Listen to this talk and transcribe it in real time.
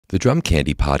The Drum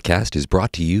Candy Podcast is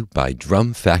brought to you by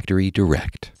Drum Factory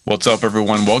Direct. What's up,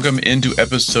 everyone? Welcome into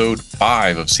episode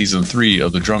 5 of season 3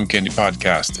 of the Drum Candy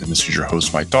Podcast. And this is your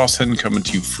host, Mike Dawson, coming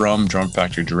to you from Drum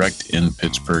Factory Direct in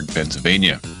Pittsburgh,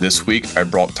 Pennsylvania. This week, I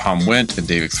brought Tom Wendt and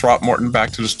David Throckmorton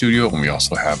back to the studio, and we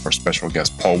also have our special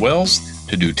guest, Paul Wells,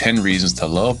 to do 10 Reasons to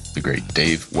Love the great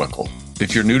Dave WECKL.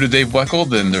 If you're new to Dave WECKL,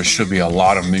 then there should be a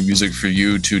lot of new music for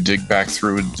you to dig back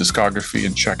through his discography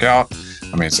and check out.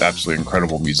 I mean, it's absolutely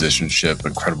incredible musicianship,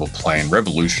 incredible playing,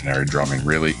 revolutionary drumming,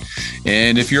 really.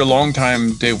 And if you're a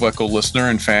longtime Dave WECKL listener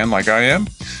and fan like I am,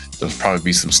 there's probably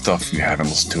be some stuff you haven't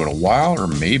listened to in a while, or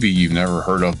maybe you've never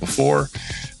heard of before.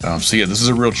 So yeah, this is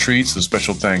a real treat. So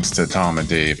special thanks to Tom and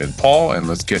Dave and Paul, and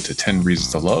let's get to 10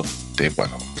 Reasons to Love Dave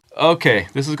WECKL. Okay,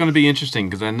 this is going to be interesting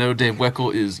because I know Dave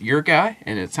WECKL is your guy,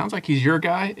 and it sounds like he's your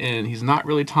guy, and he's not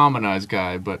really Tom and I's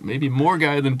guy, but maybe more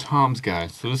guy than Tom's guy.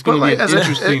 So this is going to be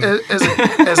interesting.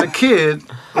 As a kid,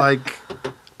 I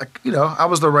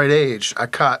was the right age.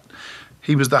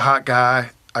 He was the hot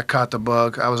guy. I caught the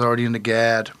bug. I was already into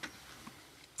Gadd.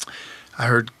 I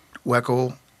heard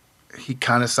WECKL. He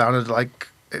kind of sounded like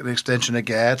an extension of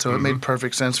Gadd, so it made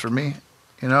perfect sense for me,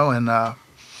 and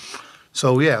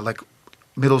so yeah,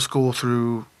 middle school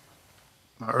through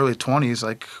my early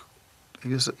 20s,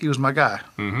 he was my guy.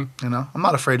 Mm-hmm. I'm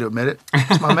not afraid to admit it.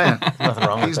 He's my man. Nothing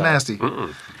wrong with He's that. nasty.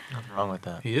 Nothing wrong with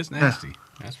that. He is nasty.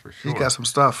 That's for sure. He's got some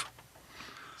stuff.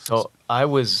 So I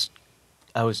was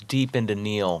deep into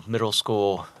Neil, middle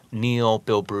school. Neil,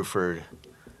 Bill Bruford,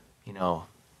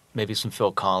 maybe some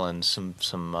Phil Collins,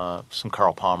 some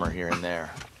Carl Palmer here and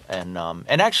there, and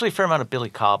actually a fair amount of Billy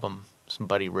Cobham, some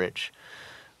Buddy Rich.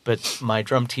 But my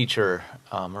drum teacher,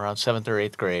 around 7th or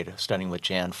 8th grade, studying with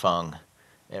Jan Fung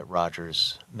at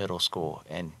Rogers Middle School,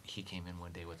 and he came in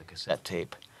one day with a cassette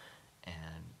tape,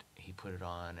 and he put it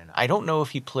on, and I don't know if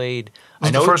he played...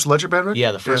 The first Electric Band record?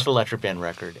 Yeah, the first Electric Band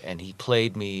record, and he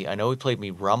played me... I know he played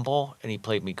me Rumble, and he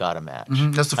played me Got a Match.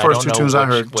 Mm-hmm. That's the first two tunes I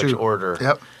heard, which too. order.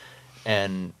 Yep.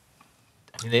 And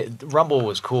the Rumble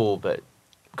was cool, but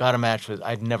Got a Match was...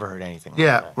 I'd never heard anything like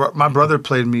that. Yeah, my brother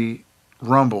played me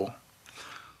Rumble.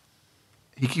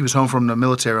 He was home from the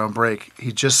military on break.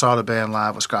 He just saw the band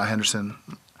live with Scott Henderson.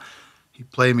 He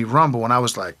played me Rumble, and I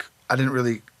was like, I didn't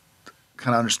really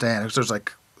kind of understand. There's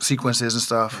sequences and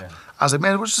stuff. Yeah. I was like,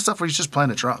 man, what's the stuff where he's just playing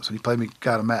the drums? And he played me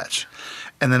Got a Match.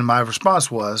 And then my response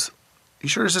was, you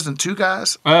sure this isn't two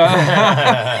guys?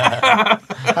 I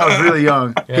was really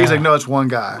young. Yeah. He's like, no, it's one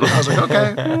guy. I was like,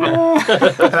 okay.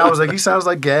 And I was like, he sounds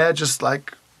like Gadd, just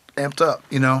amped up,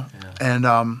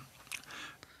 Yeah.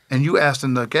 And you asked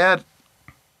in the Gadd,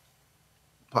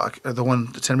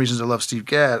 the 10 Reasons I Love Steve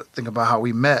Gadd, think about how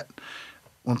we met.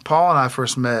 When Paul and I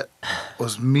first met,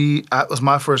 was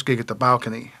my first gig at the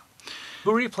Balcony.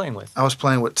 Who were you playing with? I was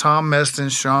playing with Tom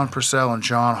Meston, Sean Purcell, and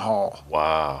John Hall.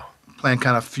 Wow. Playing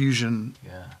kind of fusion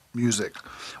music,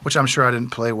 which I'm sure I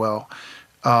didn't play well.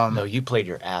 No, you played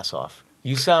your ass off.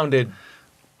 You sounded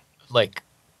like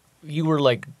you were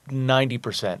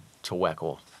 90% to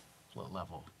WECKL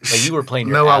level. You were playing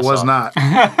your ass off. No, I was not.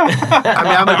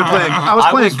 I was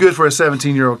playing good for a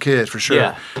 17-year-old kid, for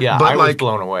sure. Yeah, but I was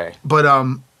blown away. But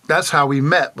that's how we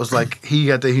met, was he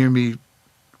got to hear me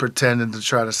pretending to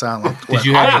try to sound like Did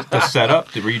you have the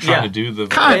setup? Were you trying to do the...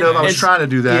 Kind of. I was trying to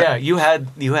do that. Yeah, you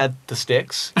had the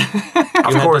sticks.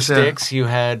 Of course, sticks. You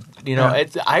had,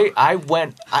 I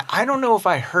went... I don't know if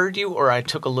I heard you or I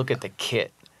took a look at the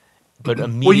kit, but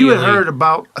immediately... Well, you had heard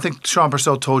about... I think Sean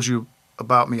Purcell told you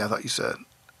about me, I thought you said.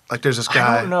 There's this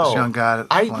guy, I don't know. This young guy.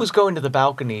 I was going to the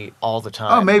Balcony all the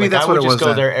time. Oh, maybe that's what it was. I would just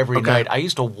go there every Okay. night. I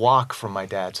used to walk from my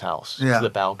dad's house to the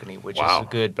Balcony, which is a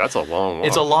good... That's a long walk.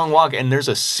 It's a long walk, and there's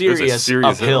a serious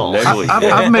uphill.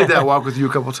 I've made that walk with you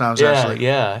a couple times, actually.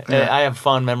 Yeah. I have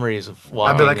fond memories of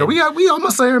walking. I'd be like, are we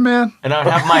almost there, man? And I'd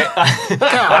have my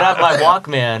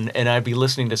Walkman, and I'd be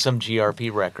listening to some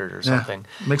GRP record or something.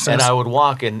 Makes sense. And I would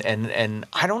walk, and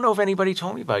I don't know if anybody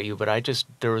told me about you, but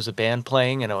there was a band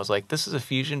playing, and I was like, this is a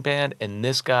fusion band, and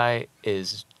this guy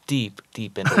is deep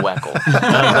into WECKL.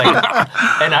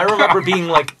 And I remember being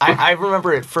I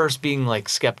remember at first being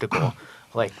skeptical,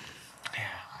 I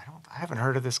haven't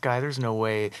heard of this guy. There's no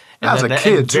way. And I was a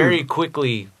kid too. Very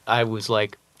quickly, I was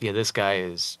like, yeah, this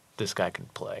guy can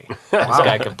play. This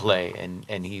guy can play,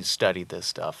 and he's studied this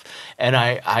stuff. And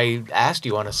I asked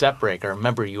you on a set break. I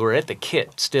remember you were at the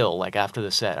kit still, after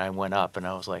the set. I went up and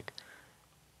I was like,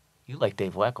 you like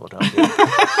Dave WECKL, don't you?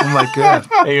 I'm like, yeah.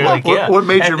 And you're like, yeah. What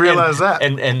made you realize that?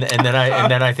 And then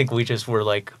I think we just were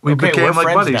like, we became we're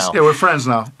friends buddies. now. Yeah, we're friends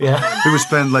now. Yeah. We would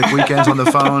spend weekends on the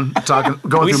phone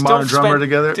going through Modern Drummer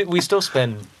together. We still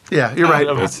spend Yeah, you're right.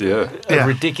 That's, a Yeah.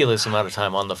 ridiculous amount of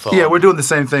time on the phone. Yeah, we're doing the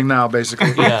same thing now,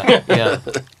 basically. Yeah.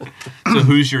 So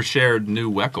who's your shared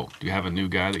new WECKL? Do you have a new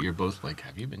guy that you're both like,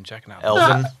 have you been checking out?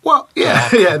 Elvin. Well,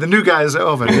 yeah, the new guy is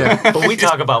Elvin. Yeah, But we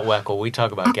talk about WECKL. We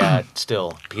talk about Gad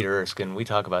still. Peter Erskine. We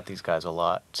talk about these guys a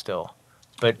lot still.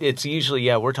 But it's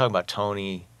usually, we're talking about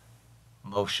Tony,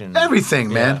 Motion.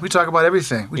 everything, man. Yeah. We talk about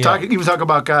everything. We even talk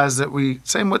about guys that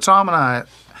same with Tom and I.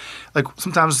 Like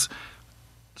sometimes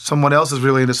someone else is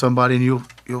really into somebody, and you'll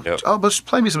oh, but just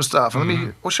play me some stuff.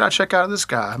 What should I check out of this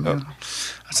guy? I mean,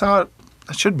 that's how it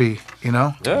should be, you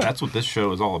know. Yeah, that's what this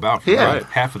show is all about. Yeah. Right.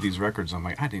 Half of these records, I'm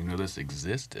like, I didn't even know this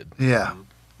existed. Yeah.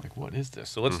 Like, what is this?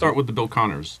 So let's start with the Bill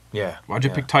Connors. Yeah. Why'd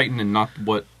you pick Titan and not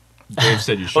what Dave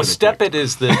said you should? Well, Step It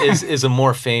is a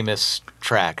more famous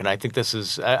track, and I think this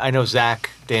is. I know Zach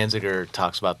Danziger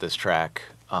talks about this track.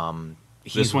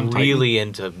 He's really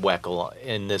into WECKL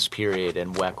in this period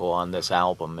and WECKL on this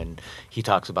album, and he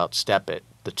talks about Step It,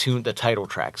 the title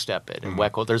track Step It, and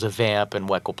WECKL. There's a vamp, and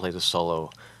WECKL plays a solo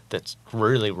that's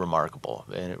really remarkable,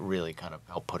 and it really kind of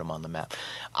helped put him on the map.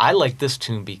 I like this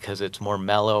tune because it's more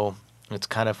mellow. It's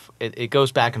kind of it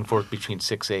goes back and forth between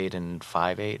 6/8 and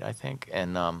 5/8, I think,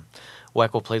 and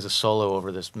WECKL plays a solo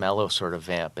over this mellow sort of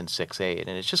vamp in 6/8, and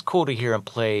it's just cool to hear him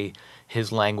play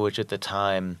his language at the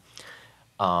time.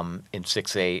 In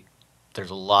 6/8,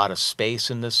 there's a lot of space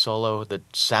in this solo. The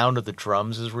sound of the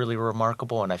drums is really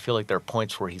remarkable, and I feel like there are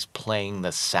points where he's playing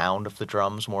the sound of the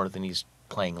drums more than he's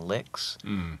playing licks.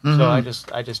 So I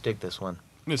just dig this one.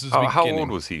 This is how old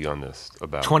was he on this?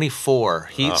 About 24.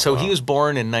 He was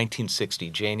born in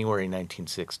 1960, January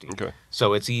 1960. Okay.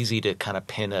 So it's easy to kind of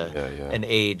pin an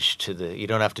age to the. You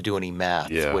don't have to do any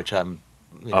math, which I'm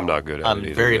not good at.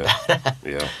 I'm very bad at.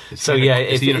 Yeah. So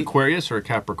is he an Aquarius or a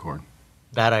Capricorn?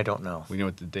 That I don't know. We know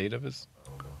what the date of his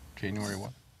January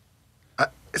what? I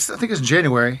think it's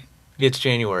January. It's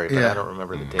January, but I don't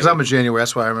remember the date. Because I'm a January,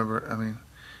 that's why I remember. I mean,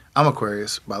 I'm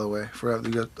Aquarius, by the way, for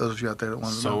those of you out there that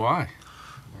want to know. So I.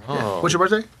 Oh. What's your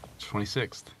birthday?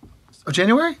 26th. Of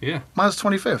January? Yeah. Mine's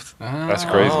 25th. That's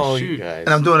crazy. Oh, Shoot. you guys.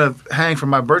 And I'm doing a hang for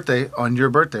my birthday on your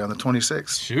birthday on the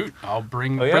 26th. Shoot, I'll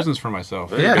bring presents for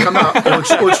myself. Yeah, come out.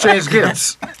 We'll exchange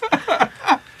gifts.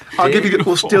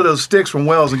 We'll steal those sticks from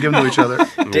Wells and give them to each other.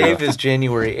 Dave is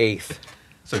January 8th.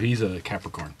 So he's a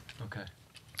Capricorn. Okay.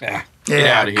 Get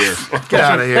out of here. Get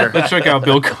out of here. Let's check out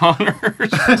Bill Connors.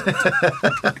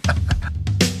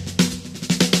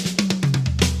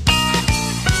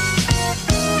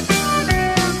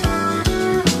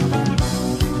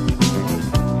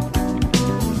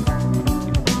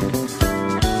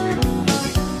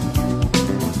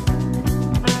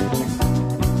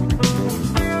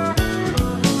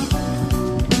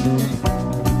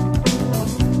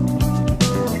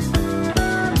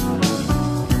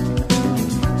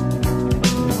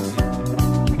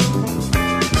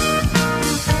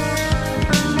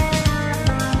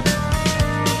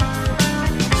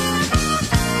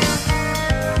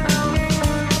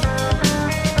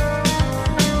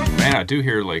 I do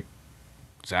hear like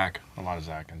Zach, a lot of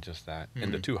Zach, and just that,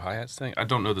 and the two hi-hats thing. I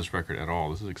don't know this record at all.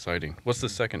 This is exciting. What's the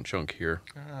second chunk here?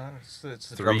 It's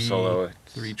the drum solo.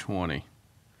 320.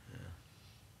 Yeah.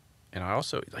 And I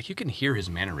also you can hear his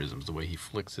mannerisms, the way he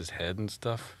flicks his head and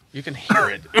stuff. You can hear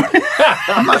it.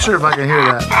 I'm not sure if I can hear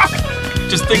that.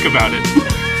 Just think about it.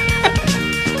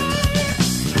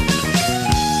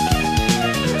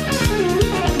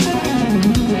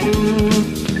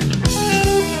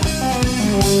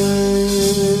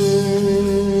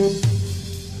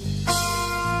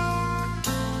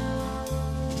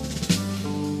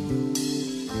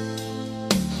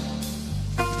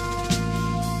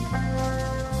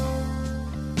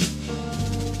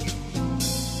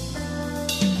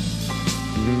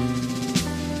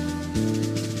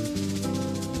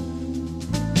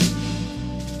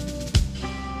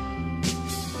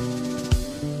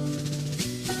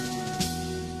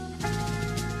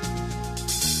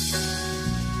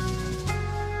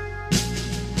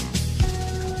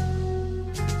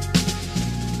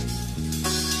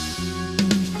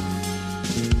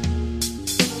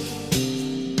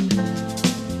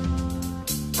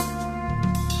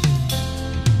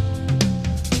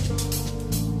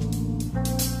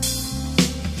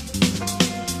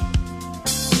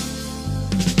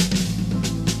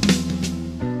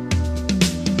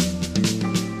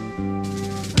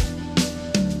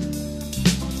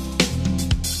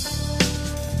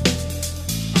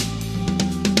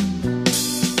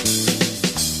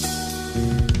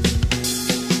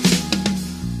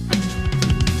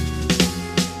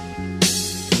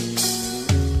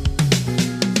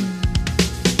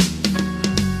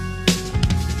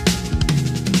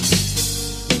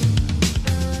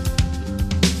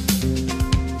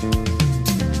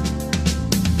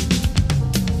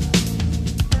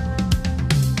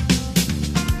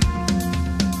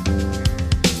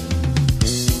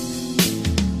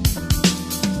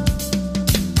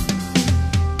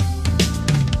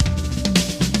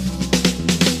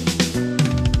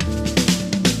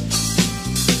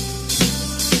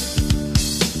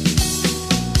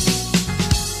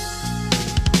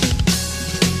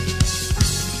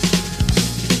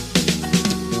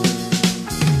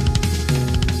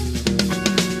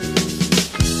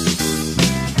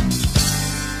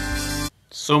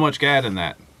 so much GAD in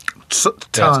that. Tons.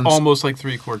 That's almost like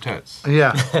 3 quartets.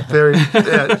 Yeah, very.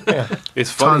 Yeah.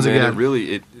 It's funny, Tons of man. GAD. It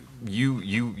really,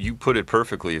 you put it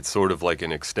perfectly. It's sort of like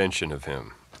an extension of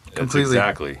him. That's Completely.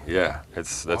 exactly. Yeah,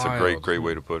 that's a great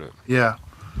way to put it. Yeah.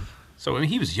 So, I mean,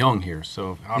 he was young here,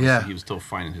 so obviously he was still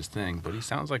finding his thing, but he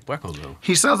sounds like WECKL, though.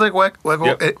 He sounds like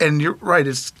WECKL, Yep. and you're right.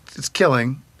 It's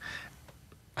killing.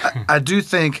 I do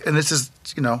think, and this is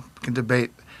we can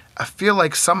debate. I feel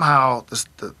like somehow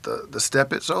the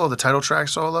step it solo, the title track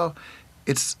solo,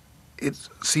 it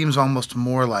seems almost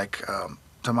more like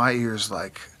to my ears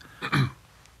like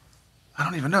I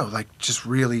don't even know, like just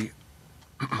really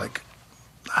like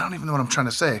I don't even know what I'm trying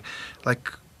to say,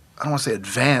 like. I don't want to say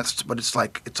advanced, but it's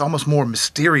like it's almost more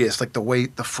mysterious, like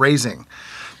the phrasing.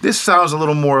 This sounds a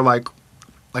little more like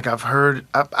I've heard.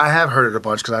 I have heard it a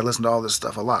bunch because I listen to all this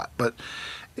stuff a lot. But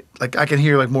like I can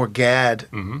hear like more GAD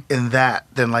in that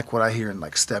than like what I hear in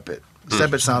like Step It.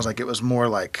 Step It sounds like it was more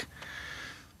like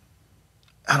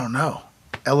I don't know,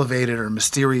 elevated or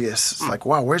mysterious. It's like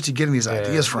wow, where's he getting these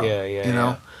ideas from? Yeah, you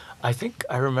know. I think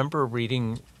I remember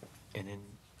reading in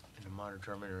a Modern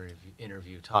Drum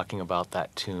interview talking about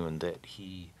that tune that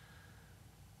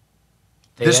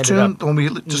This tune, when we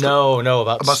just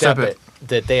about Step It. It,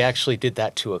 that they actually did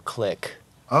that to a click.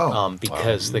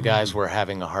 Because the guys were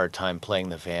having a hard time playing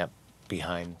the vamp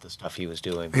behind the stuff he was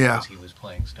doing because he was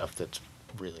playing stuff that's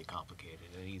really complicated,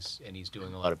 and he's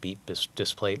doing a lot of beat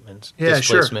displacement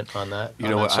on that. You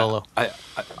know what? Solo. I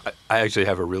actually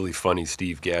have a really funny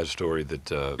Steve Gadd story that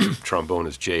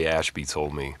trombonist Jay Ashby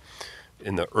told me.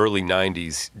 In the early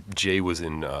 '90s, Jay was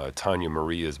in Tanya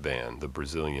Maria's band, the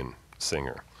Brazilian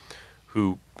singer,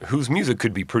 whose music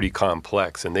could be pretty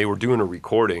complex, and they were doing a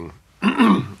recording,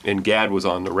 and Gadd was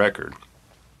on the record,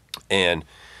 and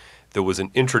there was an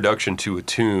introduction to a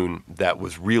tune that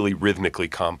was really rhythmically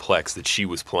complex that she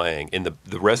was playing, and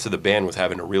the rest of the band was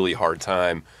having a really hard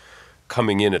time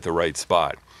coming in at the right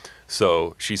spot.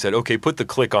 So she said, "Okay, put the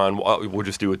click on. We'll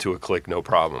just do it to a click, no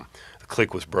problem." The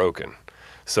click was broken.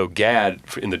 So Gadd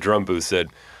in the drum booth said,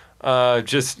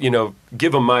 "Just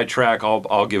give him my track.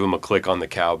 I'll give him a click on the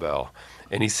cowbell."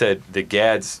 And he said that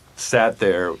Gadd sat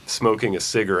there smoking a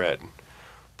cigarette,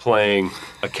 playing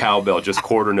a cowbell, just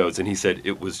quarter notes, and he said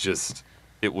it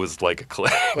was like a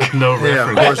click. No reference. Yeah,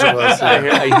 of course it was.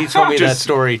 Yeah. He told me that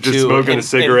story too. Just smoking a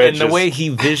cigarette. And the way he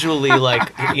visually,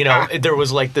 there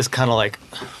was like this kind of like.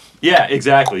 Yeah,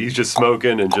 exactly. He's just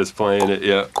smoking and just playing it.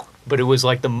 Yeah. But it was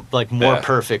like more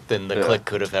perfect than the click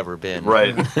could have ever been.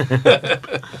 Right.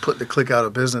 Put the click out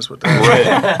of business with that. Right.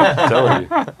 I'm telling you.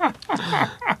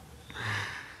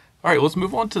 All right, let's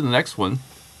move on to the next one.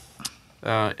 In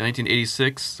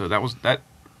 1986, so that was that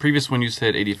previous one you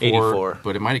said 84,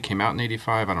 but it might have came out in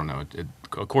 85. I don't know.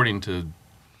 According to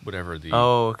whatever the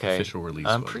official release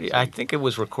was. I think it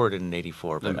was recorded in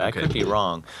 84, but I could be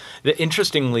wrong.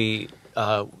 Interestingly,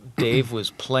 Dave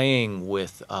was playing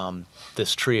with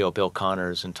this trio, Bill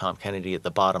Connors and Tom Kennedy, at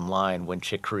the Bottom Line when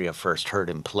Chick Corea first heard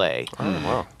him play. Oh,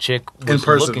 wow. Chick was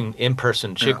looking in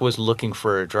person. Chick was looking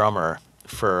for a drummer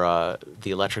for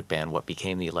the Electric Band, what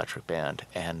became the Electric Band,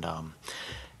 and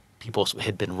people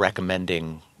had been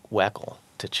recommending WECKL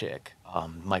to Chick.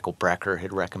 Michael Brecker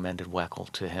had recommended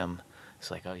WECKL to him. It's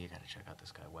like, oh, you got to check out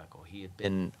this guy WECKL. He had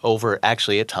been over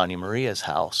actually at Tanya Maria's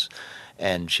house,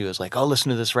 and she was like, oh, listen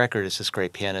to this record. It's this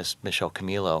great pianist, Michel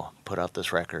Camilo, put out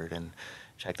this record, and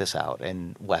check this out.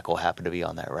 And WECKL happened to be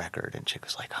on that record, and Chick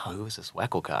was like, oh, who is this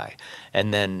WECKL guy?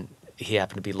 And then he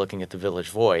happened to be looking at the Village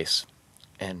Voice,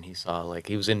 and he saw,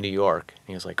 he was in New York, and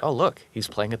he was like, oh, look, he's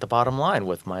playing at the Bottom Line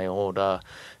with my old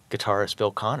guitarist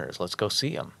Bill Connors. Let's go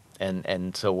see him.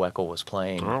 And so WECKL was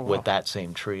playing with that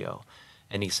same trio.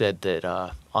 And he said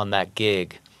that on that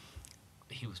gig,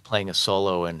 he was playing a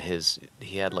solo, and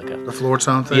he had the floor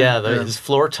tom thing? Yeah, his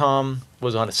floor tom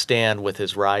was on a stand with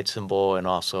his ride cymbal and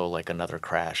also another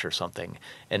crash or something.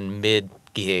 And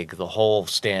mid-gig, the whole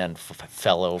stand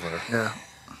fell over. Yeah.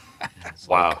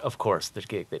 Wow. Of course, the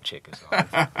gig that Chick is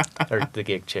on, or the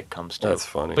gig Chick comes to. That's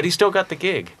funny. But he still got the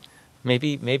gig.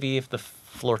 Maybe if the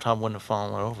floor tom wouldn't have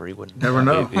fallen over, he wouldn't. Never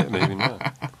know. Maybe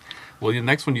not. Well, the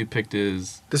next one you picked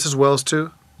is... This is Wells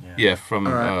too? Yeah, from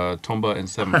Tomba and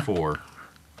 7/4.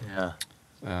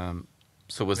 Yeah.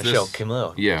 So was Michel this...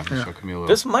 Camilo. Yeah, Michel Camilo.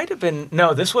 This might have been...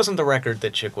 No, this wasn't the record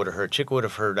that Chick would have heard. Chick would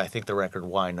have heard, I think, the record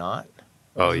Why Not?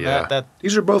 Oh, yeah.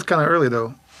 These are both kind of early,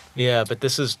 though. Yeah, but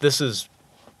this is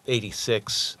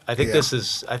 86. I think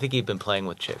I think he'd been playing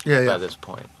with Chick by this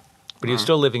point. But he was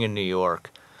still living in New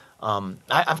York. I'm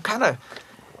kind of...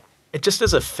 Just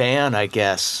as a fan, I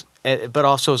guess, but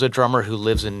also as a drummer who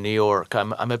lives in New York,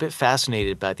 I'm a bit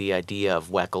fascinated by the idea of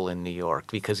WECKL in New York,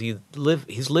 because he's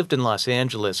lived in Los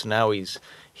Angeles, and now he's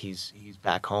he's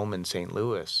back home in St.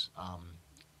 Louis,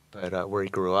 but where he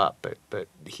grew up. But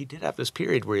he did have this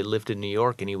period where he lived in New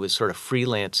York, and he was sort of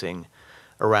freelancing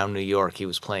around New York. He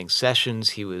was playing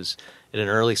sessions. He was at an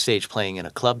early stage playing in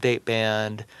a club date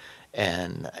band.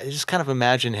 And I just kind of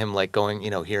imagine him like going,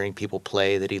 hearing people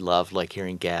play that he loved, like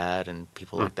hearing Gadd and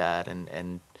people like that,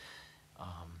 and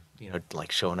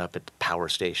like showing up at the power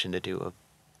station to do a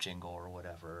jingle or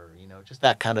whatever, just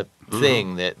that kind of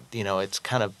thing that, it's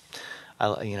kind of,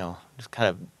 just kind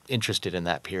of interested in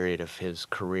that period of his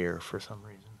career for some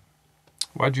reason.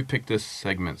 Why'd you pick this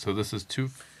segment? So this is 2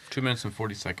 minutes and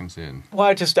 40 seconds in. Well,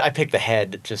 I picked the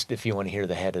head, just if you want to hear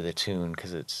the head of the tune,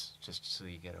 because it's just so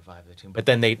you get a vibe of the tune. But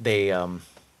then they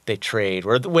trade,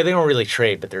 or well, they don't really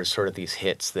trade, but there's sort of these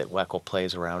hits that WECKL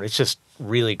plays around. It's just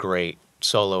really great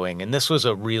soloing, and this was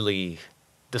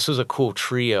a cool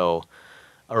trio,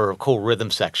 or a cool rhythm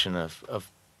section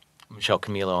of Michel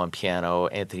Camilo on piano,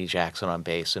 Anthony Jackson on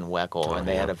bass, and WECKL, and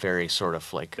they had a very sort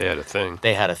of like They had a thing.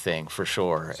 They had a thing for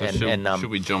sure. So should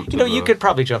we jump to you could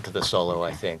probably jump to the solo,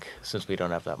 I think, since we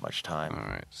don't have that much time. All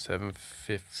right,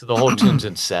 7:50. So the whole tune's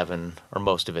in 7, or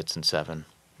most of it's in 7.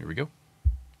 Here we go.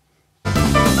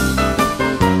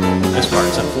 This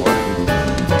part's in 4.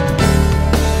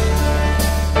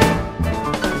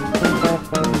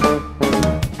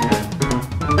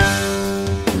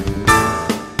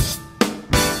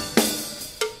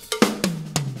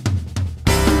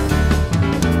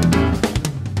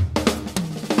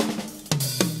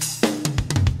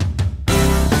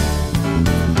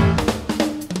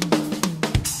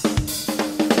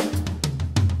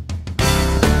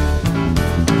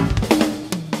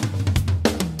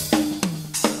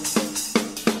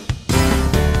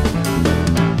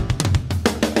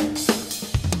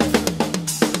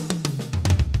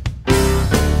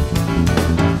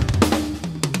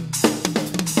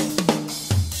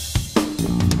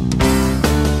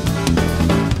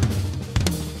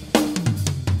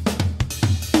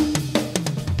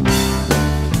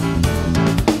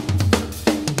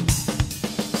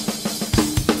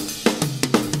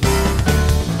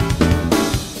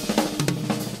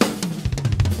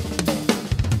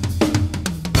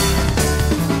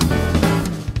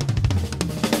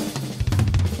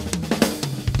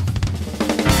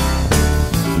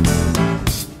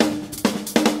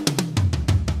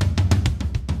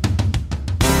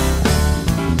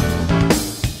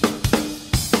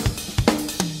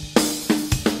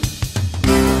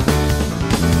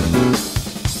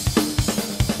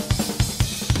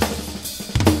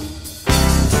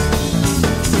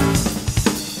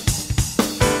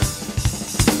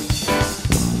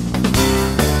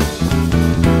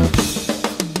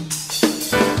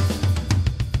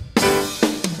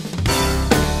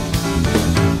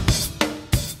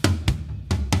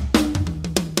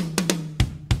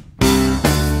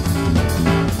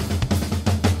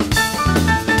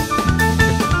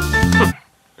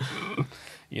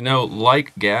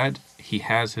 Like Gadd, he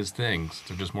has his things.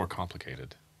 They're just more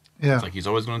complicated. Yeah. It's like he's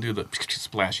always going to do the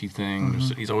splashy thing.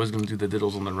 Mm-hmm. He's always going to do the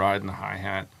diddles on the ride and the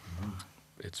hi-hat.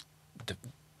 It's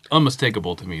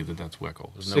unmistakable to me that that's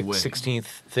WECKL. There's no way. 16th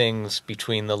things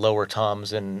between the lower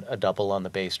toms and a double on the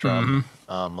bass drum.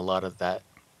 A lot of that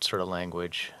sort of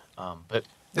language. But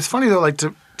it's funny though, like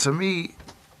to me,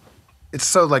 it's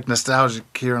so like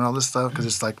nostalgic here and all this stuff because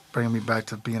it's like bringing me back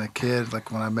to being a kid,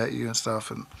 like when I met you and stuff.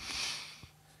 And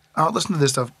I don't listen to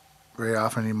this stuff very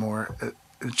often anymore.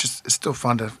 It's still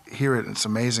fun to hear it. It's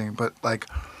amazing, but like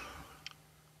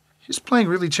his playing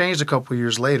really changed a couple of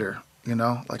years later.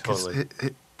 Like totally.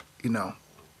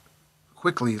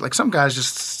 Quickly. Like some guys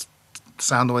just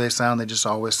sound the way they sound. They just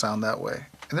always sound that way.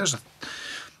 And there's it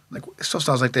still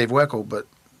sounds like Dave WECKL, but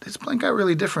his playing got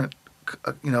really different.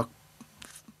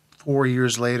 4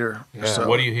 years later. Yeah. Or so.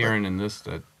 What are you hearing in this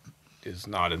that is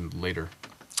not in later?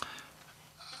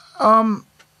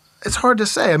 It's hard to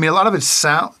say. I mean, a lot of it's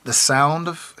the sound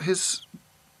of his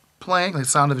playing, like the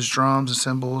sound of his drums and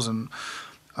cymbals, and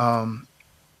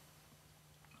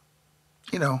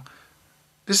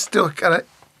this still kind of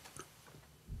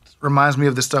reminds me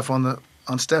of the stuff on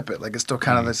Step It. Like it's still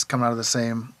kind of it's coming out of the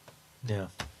same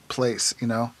place.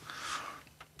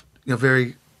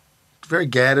 Very, very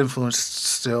Gadd influenced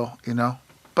still.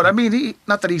 But I mean, he's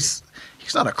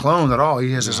not a clone at all.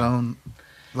 He has his own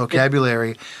vocabulary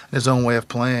and his own way of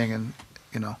playing, and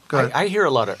go ahead. I hear a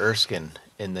lot of Erskine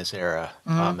in this era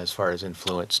as far as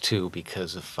influence too,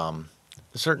 because of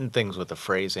certain things with the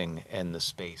phrasing and the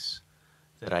space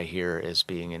that I hear as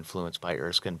being influenced by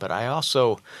Erskine. But I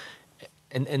also,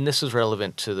 and this is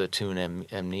relevant to the tune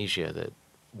Amnesia that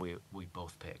we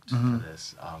both picked for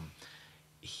this.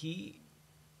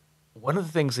 one of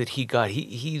the things that he got,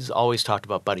 he's always talked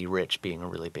about Buddy Rich being a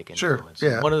really big influence. Sure,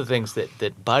 yeah. One of the things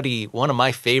that Buddy, one of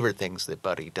my favorite things that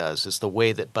Buddy does is the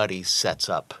way that Buddy sets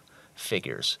up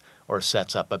figures or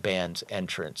sets up a band's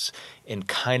entrance in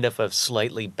kind of a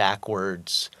slightly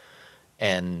backwards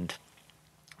and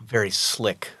very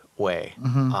slick way.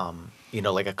 You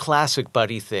know, like a classic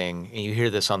Buddy thing, and you hear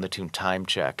this on the tune Time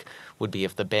Check, would be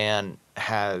if the band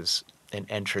has an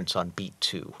entrance on beat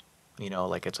 2. You know,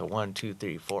 like it's a 1, 2,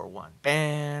 3, 4, 1,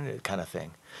 band kind of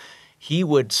thing. He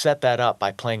would set that up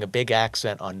by playing a big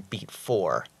accent on beat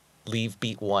 4, leave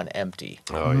beat 1 empty.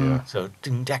 Oh, yeah. So,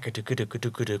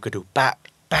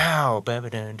 bow,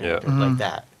 like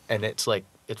that. And it's like,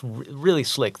 it's a really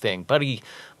slick thing. Buddy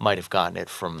might have gotten it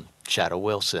from Shadow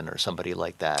Wilson or somebody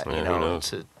like that. Yeah, you know,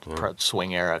 it's a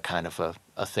swing era kind of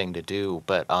a thing to do.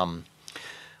 But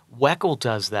WECKL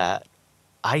does that.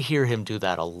 I hear him do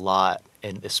that a lot,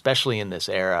 and especially in this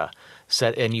era.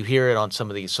 And you hear it on some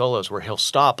of these solos where he'll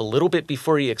stop a little bit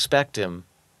before you expect him,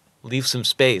 leave some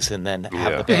space, and then have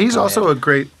the band Yeah, he's come also in. a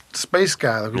great space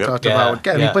guy, like we talked about.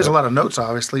 Again, he plays a lot of notes,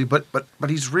 obviously, but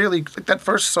he's really like that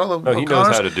first solo. No, he knows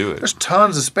how to do it. There's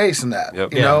tons of space in that,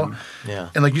 you know. Yeah.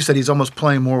 And like you said, he's almost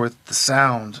playing more with the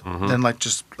sound than like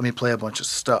just let me play a bunch of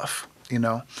stuff, you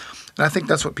know. And I think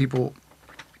that's what people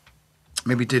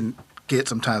maybe didn't get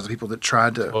sometimes. The people that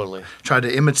tried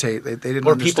to imitate, they didn't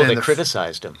Or understand. people that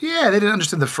criticized him. Yeah, they didn't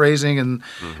understand the phrasing and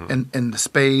the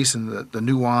space and the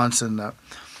nuance and the,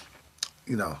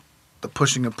 you know, the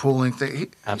pushing and pulling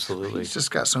thing. Absolutely. He's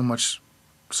just got so much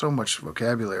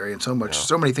vocabulary and so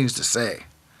many things to say,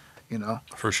 you know.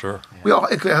 For sure.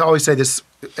 I always say this.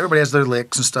 Everybody has their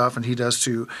licks and stuff, and he does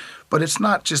too. But it's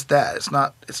not just that. It's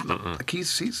not like he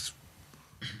has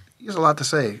a lot to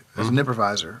say as an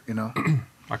improviser, you know.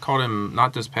 I called him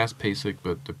not this past PASIC,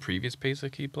 but the previous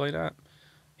PASIC he played at.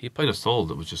 He played a solo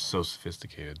that was just so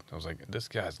sophisticated. I was like, this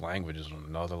guy's language is on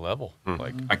another level.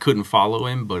 Like, I couldn't follow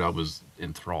him, but I was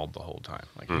enthralled the whole time.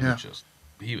 Like,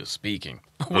 he was speaking.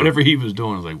 Whatever he was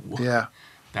doing, I was like, whoa,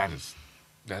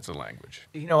 that's a language.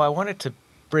 You know, I wanted to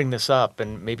bring this up,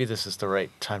 and maybe this is the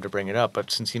right time to bring it up, but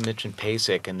since you mentioned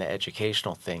PASIC and the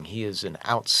educational thing, he is an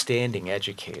outstanding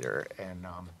educator, and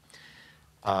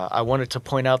I wanted to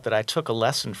point out that I took a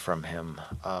lesson from him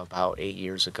about 8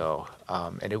 years ago,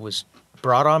 and it was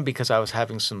brought on because I was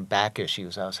having some back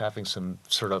issues. I was having some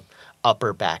sort of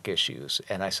upper back issues,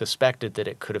 and I suspected that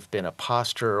it could have been a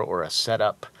posture or a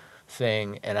setup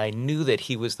thing, and I knew that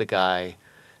he was the guy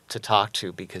to talk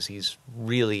to because he's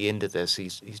really into this. He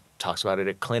talks about it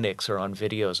at clinics or on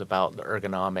videos about the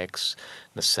ergonomics,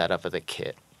 the setup of the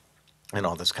kit, and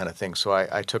all this kind of thing. So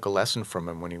I took a lesson from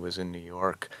him when he was in New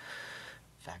York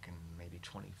back in maybe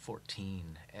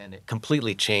 2014, and it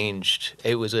completely changed.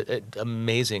 It was an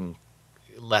amazing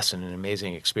lesson, an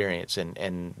amazing experience,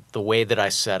 and the way that I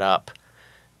set up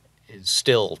is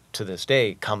still to this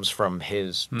day comes from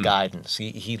his guidance.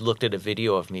 He looked at a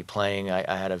video of me playing.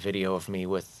 I had a video of me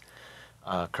with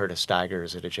Curtis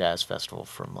Steigers at a jazz festival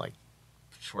from like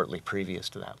shortly previous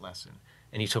to that lesson.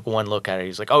 And he took one look at it.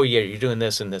 He's like, oh, yeah, you're doing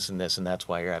this and this and this, and that's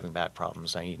why you're having back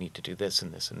problems. Now you need to do this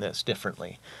and this and this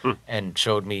differently. And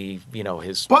showed me, you know,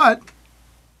 his... But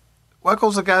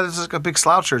WECKL's a guy that's like a big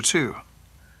sloucher, too.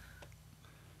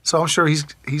 So I'm sure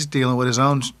he's dealing with his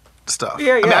own stuff.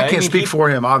 Yeah, yeah. I can't speak for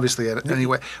him, obviously,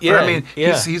 anyway. Yeah, but I mean,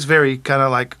 he's very kind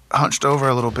of like hunched over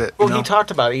a little bit. Well, you know?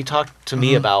 he talked to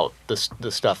me about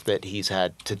the stuff that he's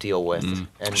had to deal with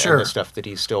and the stuff that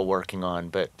he's still working on.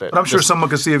 But I'm sure someone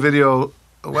could see a video of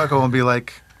WECKL and be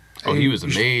like, hey, he was a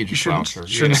major sloucher. sloucher.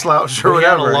 Shouldn't slouch or Well, he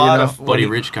had a whatever. lot you know? of- Buddy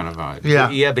Rich kind of vibe.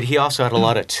 Yeah, but he also had a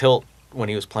lot of tilt when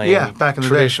he was playing back in the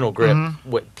traditional day.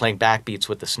 grip, playing backbeats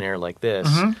with the snare like this.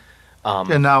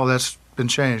 And now that's been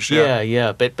changed.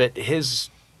 Yeah. But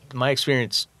my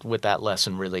experience with that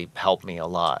lesson really helped me a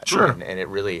lot. Sure. And it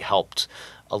really helped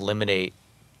eliminate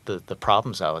the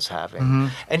problems I was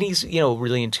having. And he's, you know,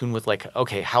 really in tune with like,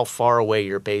 okay, how far away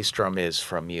your bass drum is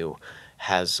from you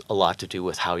has a lot to do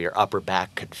with how your upper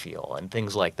back could feel and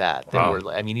things like that.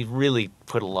 I mean, he really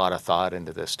put a lot of thought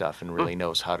into this stuff and really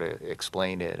knows how to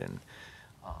explain it. And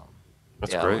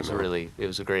That's great, it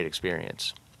was a great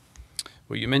experience.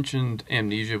 Well, you mentioned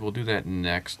Amnesia. We'll do that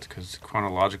next because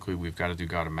chronologically we've got to do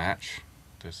Got a Match.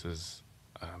 This is,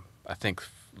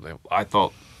 I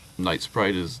thought Night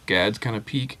Sprite is Gad's kind of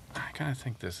peak. I kind of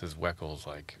think this is WECKL's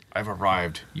like, I've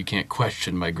arrived. You can't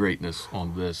question my greatness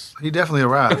on this. He definitely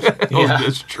arrived. On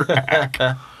this track.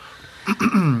 I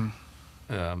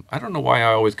don't know why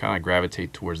I always kind of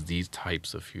gravitate towards these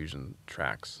types of fusion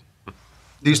tracks.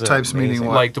 These types meaning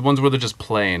what? Like the ones where they're just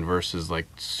playing versus like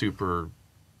super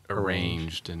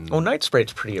arranged. And Well, Night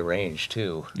Sprite's pretty arranged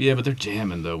too. yeah, but they're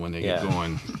jamming though when they get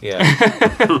going. Yeah.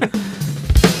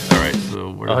 All right,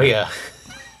 so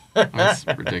That's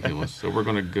ridiculous. So we're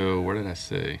gonna go. Where did I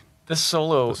say? The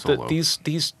solo.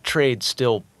 These trades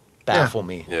still baffle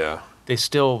me. Yeah. They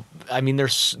still. I mean,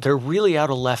 they're really out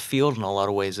of left field in a lot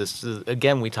of ways.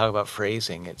 Again, we talk about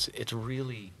phrasing. It's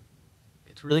really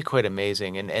quite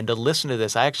amazing. And to listen to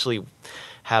this, I actually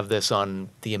have this on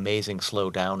the Amazing Slow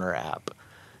Downer app,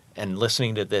 and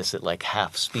listening to this at like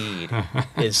half speed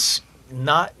is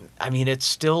not. I mean, it's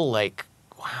still like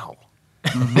wow.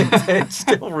 It's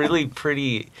still really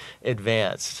pretty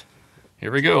advanced.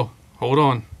 Here we go. Hold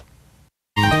on.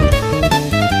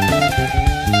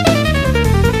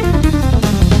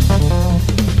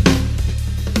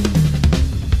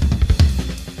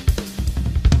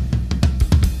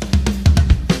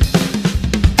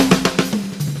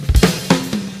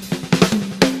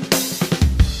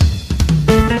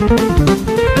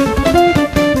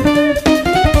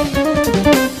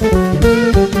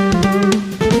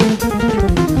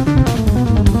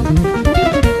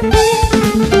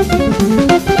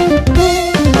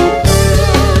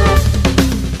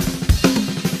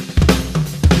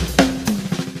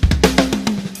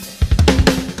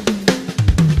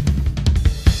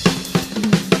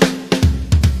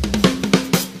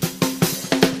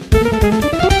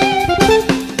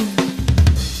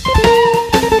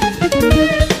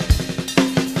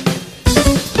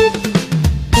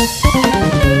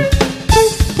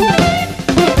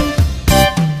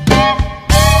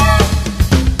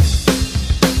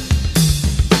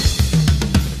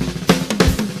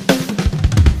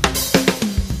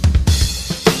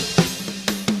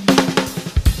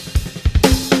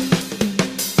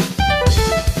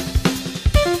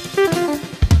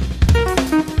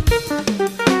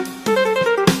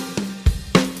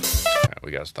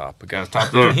 We gotta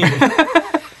stop there.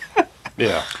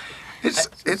 Yeah.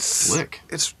 It's slick.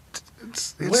 It's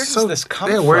Where does this come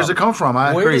from? Yeah, where does it come from?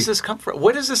 I Where agree. does this come from?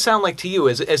 What does this sound like to you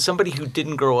as somebody who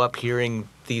didn't grow up hearing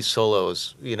these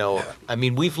solos? You know, I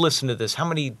mean, we've listened to this. How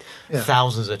many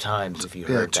thousands of times have you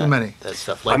heard too many. that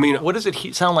stuff? Like, I mean, what does it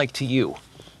sound like to you?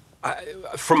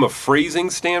 From a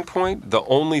phrasing standpoint, the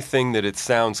only thing that it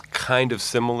sounds kind of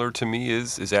similar to me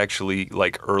is actually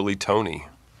like early Tony.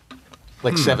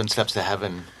 Like Seven Steps to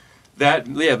Heaven. That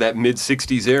mid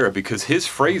 '60s era, because his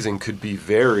phrasing could be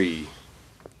very,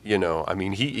 you know, I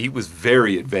mean, he was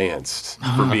very advanced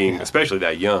for being, especially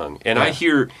that young. And I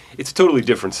hear it's a totally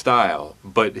different style,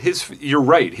 but you're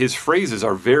right, his phrases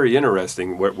are very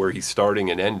interesting where he's starting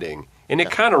and ending, and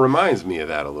it kind of reminds me of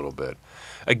that a little bit.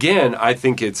 Again, I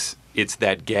think it's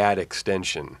that Gadd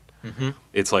extension. Mm-hmm.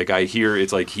 It's like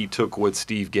he took what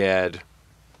Steve Gadd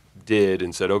did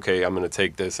and said, okay, I'm going to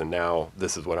take this, and now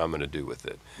this is what I'm going to do with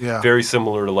it. Yeah. Very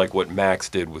similar to like what Max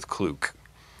did with Kluk.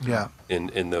 Yeah.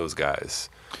 In those guys.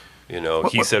 You know,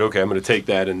 he said, okay, I'm going to take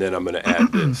that, and then I'm going to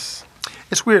add this.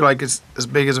 It's weird, like, it's as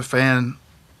big as a fan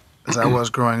as I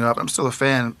was growing up. I'm still a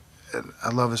fan, and I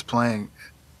love his playing.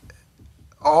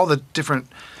 All the different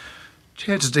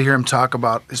chances to hear him talk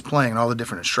about his playing and all the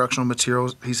different instructional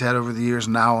materials he's had over the years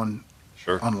now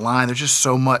online. There's just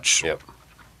so much. Yep.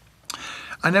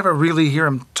 I never really hear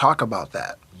him talk about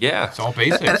that. Yeah. It's all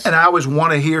basics. And I always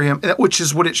want to hear him, which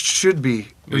is what it should be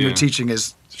when you're teaching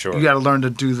is you got to learn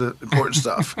to do the important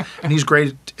stuff. And he's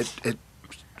great at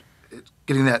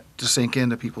getting that to sink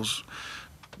into people's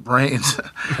brains.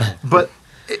 But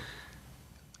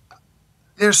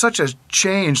there's such a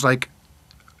change. Like,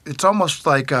 it's almost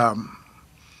like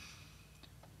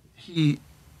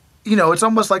it's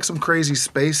almost like some crazy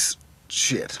space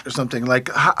shit or something. Like,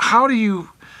 how do you...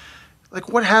 Like,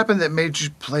 what happened that made you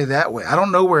play that way? I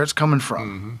don't know where it's coming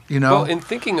from, you know? Well, in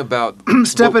thinking about...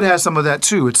 Steppen has some of that,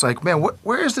 too. It's like, man,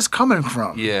 where is this coming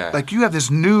from? Yeah. Like, you have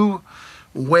this new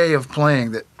way of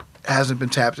playing that hasn't been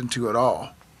tapped into at all.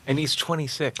 And he's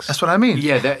 26. That's what I mean.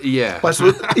 Yeah, That's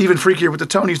what, even freakier with the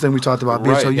Tonys thing we talked about,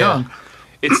 being so young.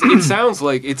 It sounds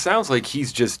like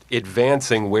he's just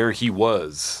advancing where he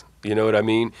was. You know what I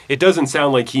mean? It doesn't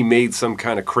sound like he made some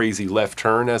kind of crazy left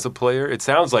turn as a player. It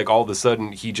sounds like all of a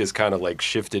sudden he just kind of like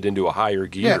shifted into a higher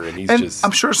gear, and he's just... I'm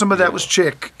sure some of that was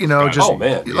Chick,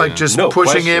 just No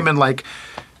pushing question. him and like,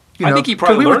 I think he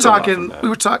probably learned a lot from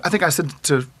that. I think I said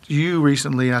to you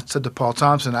recently, and I said to Paul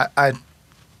Thompson, I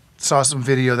saw some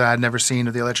video that I'd never seen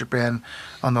of the Electric Band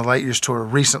on the Light Years tour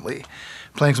recently,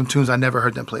 playing some tunes I never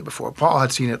heard them play before. Paul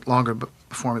had seen it longer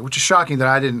before me, which is shocking that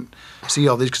I didn't see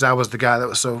all these because I was the guy that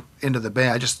was so into the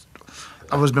band.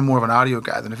 I've always been more of an audio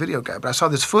guy than a video guy. But I saw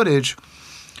this footage,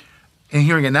 and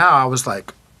hearing it now, I was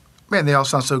like, man, they all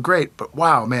sound so great. But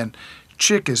wow, man,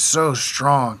 Chick is so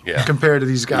strong Yeah. compared to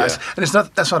these guys, Yeah. and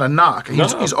that's not a knock.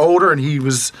 He's older, and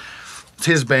it's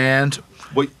his band.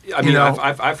 Well, I mean, You know?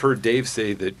 I've heard Dave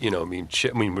say that,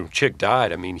 when Chick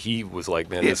died, I mean, he was like,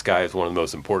 man, this guy is one of the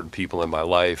most important people in my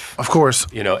life. Of course.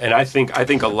 And I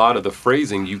think a lot of the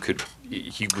phrasing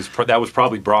that was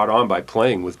probably brought on by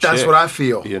playing with Chick. That's what I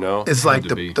feel. Had It's like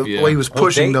to the be. way he was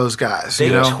pushing they- those guys. They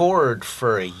you know? toured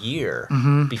for a year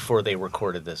before they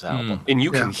recorded this album. And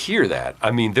you can Yeah. hear that.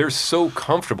 I mean, they're so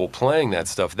comfortable playing that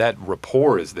stuff. That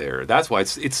rapport is there. That's why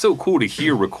it's so cool to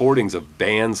hear recordings of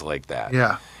bands like that.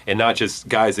 Yeah. And not just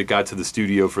guys that got to the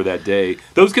studio for that day.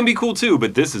 Those can be cool too,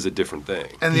 but this is a different thing.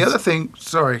 And the other thing,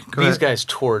 sorry, go These ahead. guys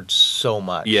toured so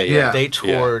much. Yeah. They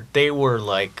toured. They were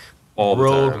like All the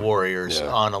road time. warriors Yeah.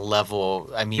 on a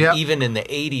level. I mean, Yeah. even in the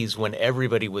 80s when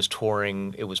everybody was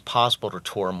touring, it was possible to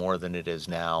tour more than it is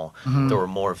now. There were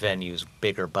more venues,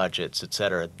 bigger budgets,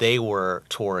 etc. They were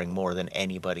touring more than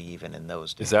anybody even in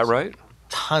those days. Is that right?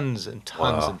 Tons and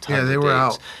tons Wow. and tons Yeah, they of were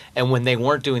dates. out. And when they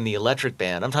weren't doing the Electric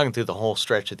Band, I'm talking through the whole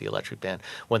stretch of the Electric Band.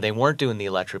 When they weren't doing the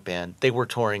Electric Band, they were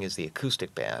touring as the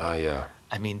acoustic band. Yeah.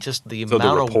 I mean, just the So the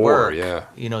amount of rapport, work.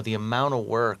 yeah. The amount of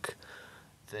work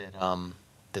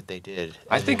that they did.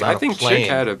 I and the think amount of Chick playing,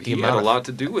 had the a amount of- lot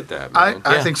to do with that, I man.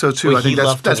 Yeah. think so too. Well, I think he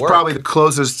loved to that's work. probably the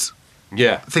closest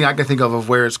Yeah. thing I can think of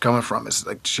where it's coming from. Is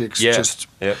like Chick's Yeah. just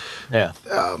Yeah. Yeah.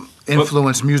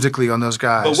 influence musically on those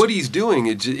guys. But what he's doing,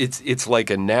 it's like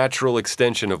a natural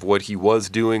extension of what he was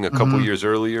doing a couple years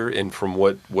earlier, and from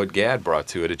what Gad brought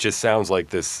to it. It just sounds like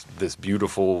this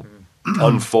beautiful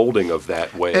unfolding of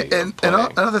that way. And of playing.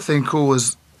 another thing cool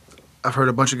is I've heard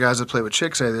a bunch of guys that play with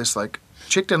Chick say this. Like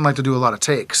Chick didn't like to do a lot of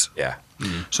takes, Yeah.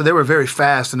 so they were very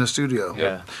fast in the studio.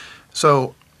 Yeah.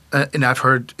 So, and I've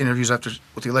heard interviews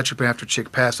with the Electric Band after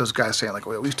Chick passed, those guys saying like,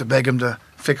 well, we used to beg him to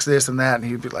fix this and that, and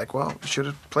he'd be like, well, should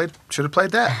have played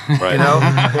that, Right. you know.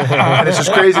 And it's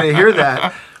just crazy to hear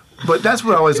that. But that's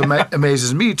what always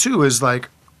amazes me too is like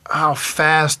how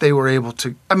fast they were able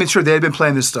to. I mean, sure they had been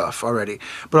playing this stuff already,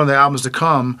 but on the albums to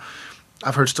come,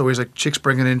 I've heard stories like Chick's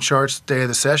bringing in charts the day of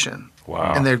the session.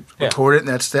 Wow. And they record it, and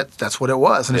that's what it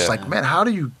was. And it's Yeah. like, man, how do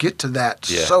you get to that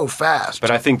Yeah. so fast? But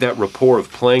I think that rapport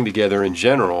of playing together in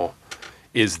general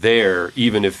is there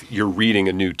even if you're reading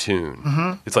a new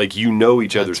tune. It's like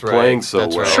each other's That's right. playing so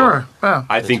That's well. right. Sure. Yeah.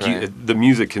 I think right. the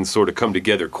music can sort of come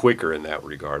together quicker in that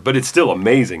regard. But it's still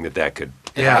amazing that could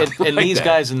Yeah. happen And like these that.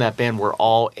 guys in that band were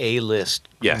all A-list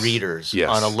Yes. readers Yes.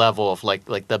 on a level of like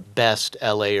the best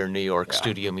LA or New York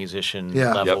studio musician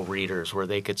Yeah. level Yep. readers where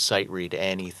they could sight read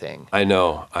anything. I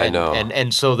know.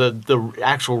 And so the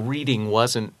actual reading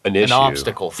wasn't An an issue.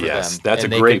 obstacle for Yes, them. that's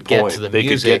and a they great could get point. To the They could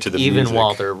music get to the even music.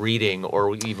 while they're reading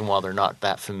or even while they're not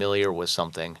that familiar with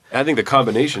something. I think the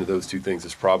combination of those two things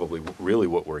is probably really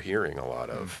what we're hearing a lot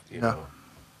of, Yeah. Do you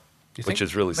which think,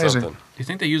 is really Amazing. something. do you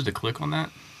think they used a click on that?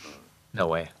 No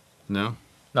way. No.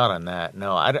 Not on that.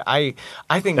 No, I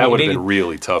think That would have maybe- been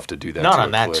really tough to do that. Not to on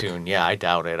a that click. tune. Yeah, I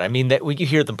doubt it. I mean, that when you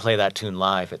hear them play that tune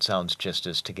live, it sounds just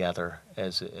as together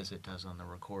as it does on the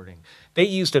recording. They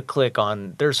used a click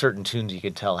on. There are certain tunes you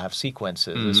could tell have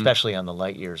sequences, especially on the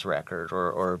Light Years record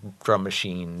or drum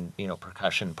machine,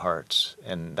 percussion parts,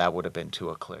 and that would have been to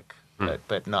a click,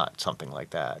 but not something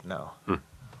like that. No.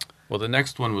 Well, the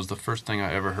next one was the first thing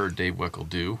I ever heard Dave WECKL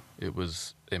do. It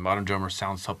was a Modern Drummer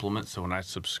sound supplement. So when I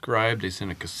subscribed, they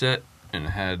sent a cassette and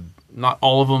it had not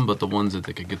all of them, but the ones that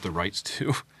they could get the rights to.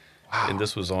 Wow. And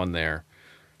this was on there.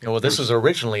 Well, this was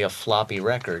originally a floppy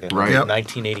record in Right. the Yep.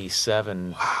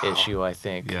 1987 issue, I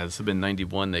think. Yeah, this had been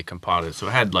 91 they compiled it. So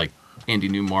it had like Andy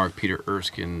Newmark, Peter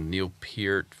Erskine, Neil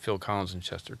Peart, Phil Collins, and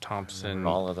Chester Thompson.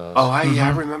 All of those. Oh, I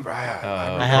remember. I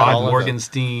had Rod all of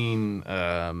Morgenstein,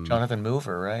 Jonathan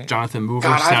Mover, right? Jonathan Mover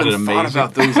God, I sounded haven't amazing. thought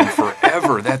about those in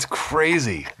forever. That's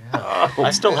crazy.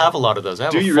 I still have a lot of those. I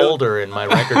have Do a you really? folder in my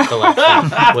record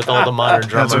collection with all the modern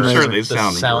drummers. amazing. Sure, they the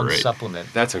sound sound great.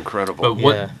 supplement. That's incredible. But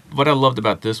what Yeah. what I loved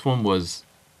about this one was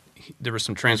there were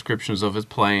some transcriptions of his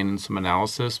playing and some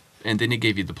analysis, and then he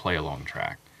gave you the play along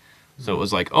track. So it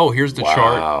was like, oh, here's the Wow.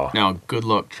 chart. Now, good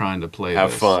luck trying to play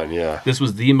Have this. fun, yeah. This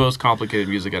was the most complicated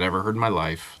music I'd ever heard in my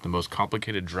life, the most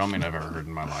complicated drumming I've ever heard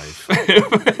in my life.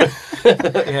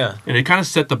 Yeah. And it kind of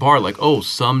set the bar like, oh,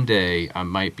 someday I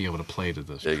might be able to play to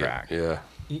this track. Yeah.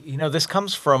 This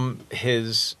comes from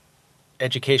his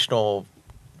educational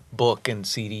book and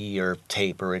CD or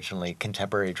tape originally,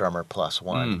 Contemporary Drummer Plus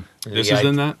One. This is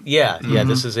in that? Yeah,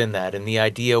 this is in that. And the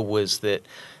idea was that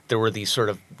there were these sort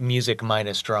of music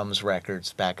minus drums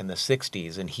records back in the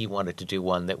 60s, and he wanted to do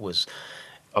one that was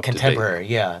up to date. Contemporary,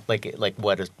 yeah, like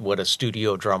what a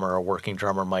studio drummer or working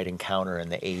drummer might encounter in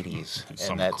the '80s,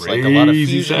 Some and that's like a lot of crazy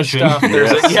fusion session.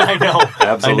 stuff. Yeah, I know,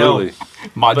 Absolutely.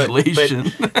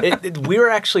 Modulation. But we were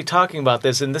actually talking about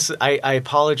this, and I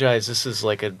apologize. This is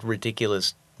like a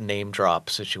ridiculous name drop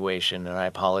situation, and I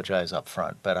apologize up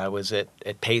front. But I was at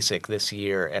PASIC this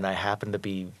year, and I happened to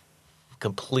be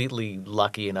completely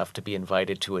lucky enough to be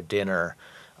invited to a dinner,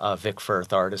 Vic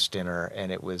Firth artist dinner,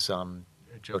 and it was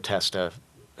Joe Testa,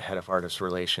 head of artist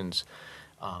relations,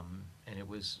 and it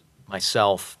was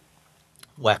myself,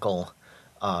 WECKL,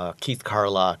 Keith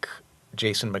Carlock,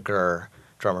 Jason McGurr,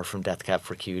 drummer from Death Cab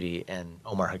for Cutie, and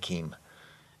Omar Hakim.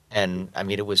 And I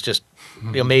mean, it was just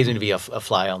amazing to be a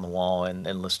fly on the wall and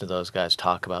listen to those guys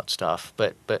talk about stuff.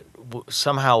 But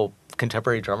somehow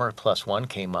Contemporary Drummer +1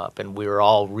 came up, and we were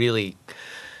all really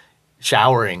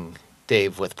showering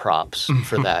Dave with props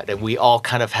for that. And we all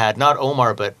kind of had, not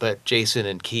Omar, but Jason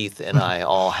and Keith and I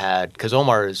all had, because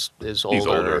Omar is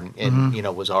older, and you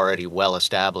know, was already well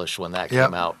established when that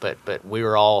came out. But we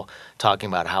were all talking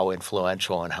about how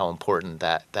influential and how important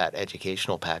that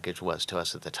educational package was to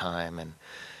us at the time. And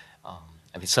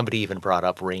I mean, somebody even brought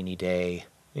up Rainy Day,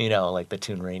 you know, like the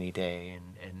tune Rainy Day.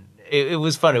 And it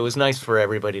was fun. It was nice for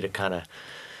everybody to kind of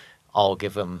all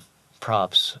give him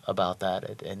props about that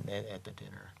at the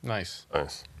dinner. Nice.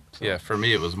 Nice. Yeah, for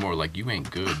me, it was more like, you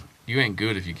ain't good. You ain't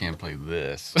good if you can't play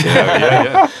this.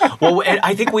 Yeah. Well, and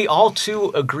I think we all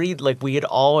too agreed, like we had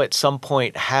all at some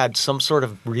point had some sort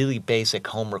of really basic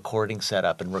home recording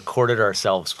setup and recorded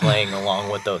ourselves playing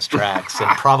along with those tracks, and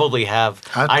probably have,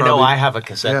 I know I have a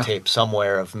cassette tape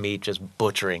somewhere of me just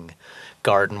butchering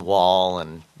Garden Wall,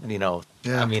 and you know,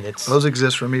 I mean, it's, those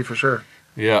exist for me for sure.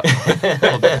 Yeah.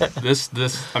 Well, this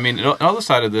I mean, the other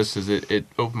side of this is it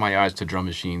opened my eyes to drum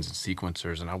machines and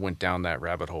sequencers, and I went down that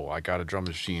rabbit hole. I got a drum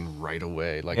machine right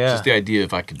away. Like, just the idea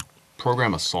if I could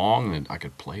program a song and I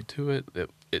could play to it,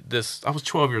 I was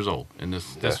 12 years old, and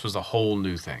this was a whole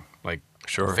new thing. Like,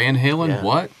 Van Halen,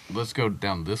 what? Let's go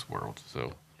down this world.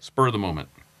 So, spur of the moment.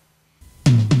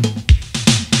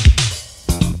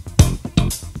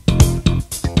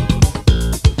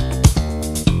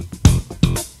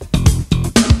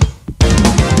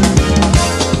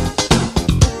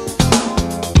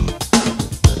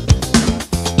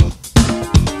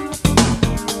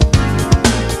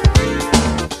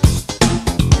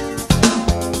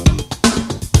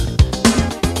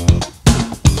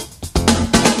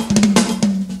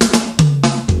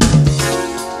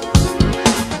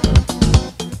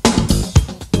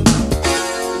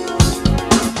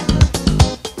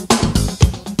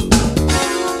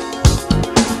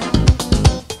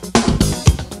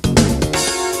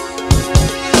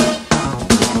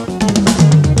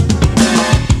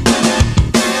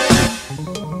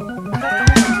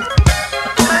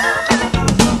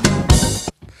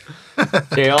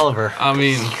 Jay Oliver. I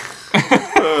mean,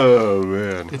 Oh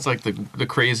man, it's like the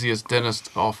craziest dentist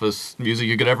office music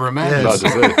you could ever imagine. about to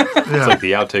say. It's like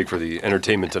the outtake for the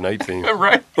Entertainment Tonight theme.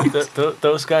 Right?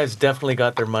 Those guys definitely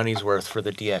got their money's worth for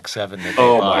the DX7 that they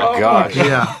Oh bought. my gosh,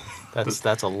 Yeah.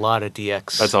 That's a lot of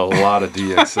DX. that's a lot of a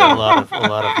DXL. lot of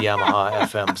Yamaha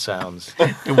FM sounds.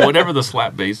 And whatever the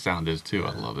slap bass sound is too,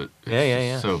 I love it. It's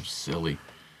Yeah. so silly.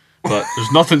 But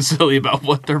there's nothing silly about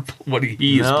what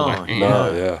he is No, playing.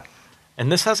 No, yeah.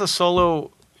 And this has a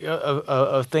solo,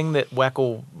 a thing that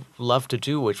WECKL loved to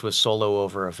do, which was solo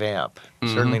over a vamp.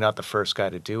 Certainly not the first guy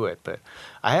to do it, but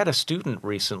I had a student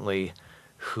recently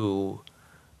who,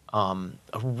 a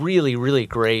really, really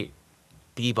great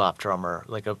bebop drummer,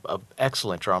 like a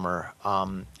excellent drummer,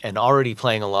 and already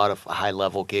playing a lot of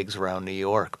high-level gigs around New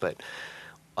York. But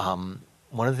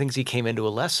one of the things he came into a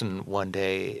lesson one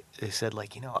day, he said,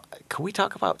 like, you know, can we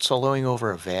talk about soloing over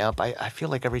a vamp? I feel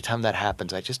like every time that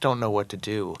happens, I just don't know what to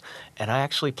do. And I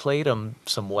actually played him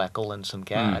some WECKL and some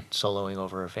GAD soloing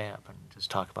over a vamp, and just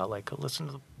talk about, like, listen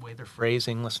to the way they're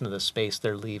phrasing, listen to the space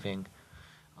they're leaving.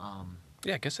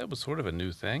 Yeah, I guess that was sort of a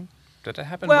new thing. Did that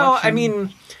happen? Well, much I in-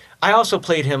 mean, I also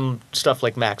played him stuff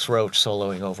like Max Roach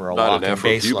soloing over a Not walking an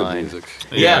bass Afro-Cuban line. music.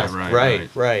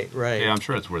 Right. Yeah, I'm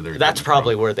sure that's where they're. That's getting it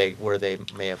probably from. where they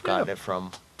may have gotten it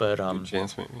from. But Good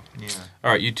chance, maybe. yeah.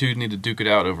 All right, you two need to duke it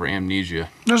out over Amnesia.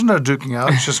 There's no duking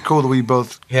out. It's just cool that we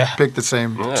both picked the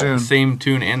same Yeah. tune. Same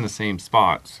tune and the same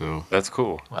spot. So That's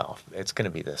cool. Well, it's going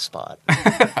to be this spot.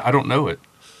 I don't know it.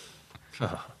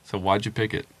 So why'd you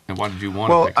pick it, and why did you want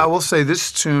to Well, pick it? I will say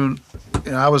this tune,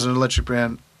 you know, I was an Electric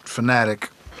Band fanatic,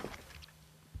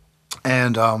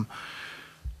 and I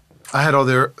had all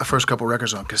their first couple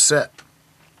records on cassette.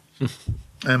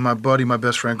 And my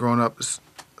best friend growing up, is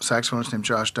a saxophonist named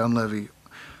Josh Dunleavy.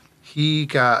 He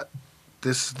got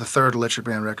this is the third Electric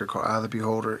Band record called Eye of the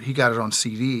Beholder. He got it on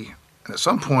CD. And at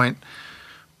some point,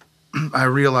 I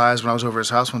realized when I was over his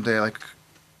house one day, like,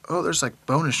 oh, there's like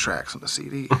bonus tracks on the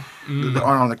CD that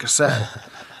aren't on the cassette.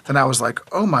 Then I was like,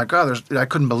 oh my God, I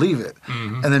couldn't believe it.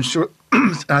 And then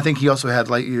and I think he also had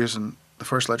Light Years and the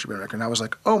first Electric Band record. And I was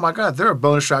like, oh my God, there are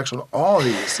bonus tracks on all of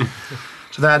these.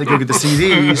 So then I had to go get the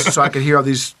CDs so I could hear all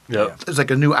these. Yep. It's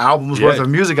like a new album's worth of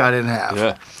music I didn't have.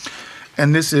 Yeah.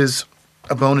 And this is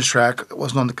a bonus track that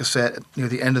wasn't on the cassette near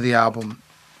the end of the album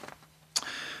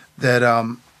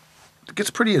that gets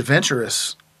pretty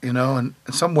adventurous, you know. And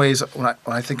in some ways, when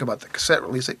I think about the cassette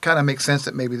release, it kind of makes sense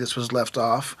that maybe this was left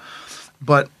off.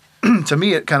 But to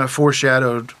me, it kind of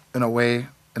foreshadowed, in a way,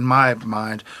 in my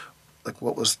mind, like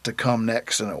what was to come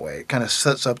next, in a way. It kind of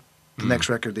sets up the next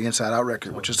record, the Inside Out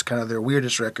record, which is kind of their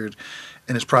weirdest record,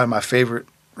 and it's probably my favorite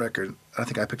record. I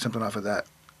think I picked something off of that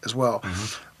as well.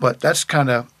 But that's kind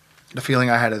of the feeling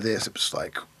I had of this. It was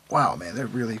like, wow, man, they're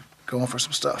really going for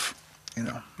some stuff, you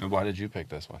know. And why did you pick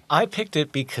this one? I picked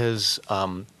it because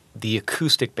the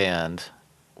acoustic band,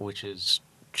 which is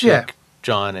Chick,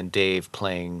 John, and Dave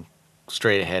playing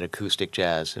straight ahead acoustic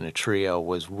jazz in a trio,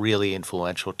 was really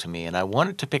influential to me, and I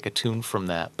wanted to pick a tune from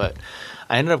that, but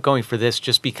I ended up going for this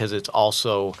just because it's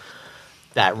also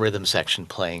that rhythm section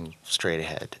playing straight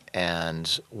ahead, and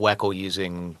WECKL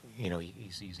using, you know,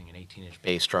 he's using an 18-inch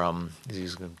bass drum, he's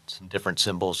using some different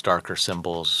cymbals, darker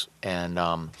cymbals, and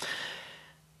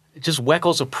just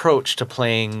WECKL's approach to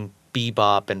playing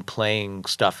bebop and playing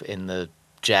stuff in the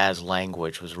jazz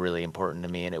language was really important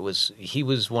to me, and he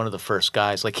was one of the first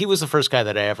guys. Like, he was the first guy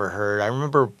that I ever heard. I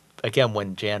remember, again,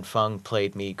 when Jan Fung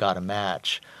played me Got a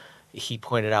Match, he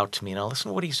pointed out to me, now listen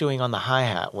to what he's doing on the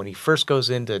hi-hat when he first goes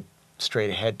into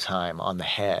straight ahead time on the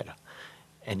head,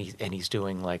 and he's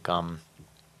doing like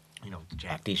you know,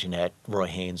 Jack DeJohnette, Roy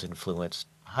Haynes influenced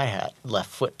hi-hat,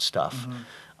 left foot stuff.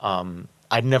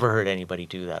 I'd never heard anybody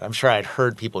do that. I'm sure I'd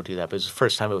heard people do that, but it was the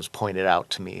first time it was pointed out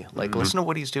to me. Like, listen to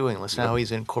what he's doing. Listen to how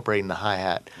he's incorporating the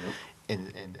hi-hat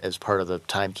in as part of the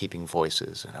timekeeping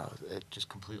voices. And it just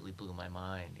completely blew my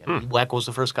mind. You know, WECKL was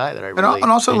the first guy that I really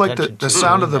and also, like, paid the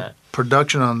sound of the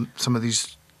production on some of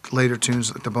these later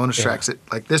tunes, like the bonus tracks,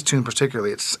 like this tune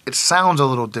particularly, it sounds a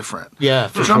little different. Yeah,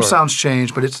 for the drum sure. sounds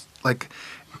change, but it's like,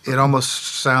 it almost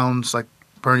sounds like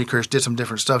Bernie Kirsch did some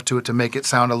different stuff to it to make it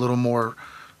sound a little more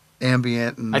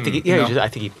ambient. And, I think I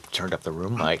think he turned up the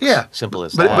room mics. Yeah, simple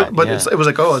as but, that. But it was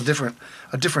like, oh, a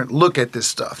different look at this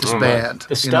stuff, this band.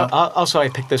 The stuff. Also, I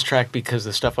picked this track because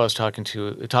the stuff I was talking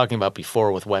about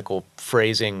before with WECKL,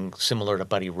 phrasing similar to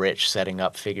Buddy Rich, setting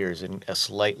up figures in a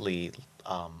slightly,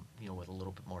 you know, with a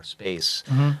little bit more space.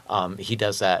 He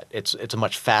does that. It's a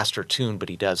much faster tune, but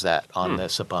he does that on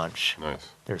this a bunch. Nice.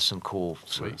 There's some cool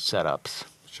setups.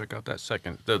 Check out that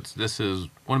second. This is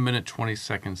 1 minute 20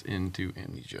 seconds into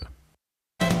Amnesia.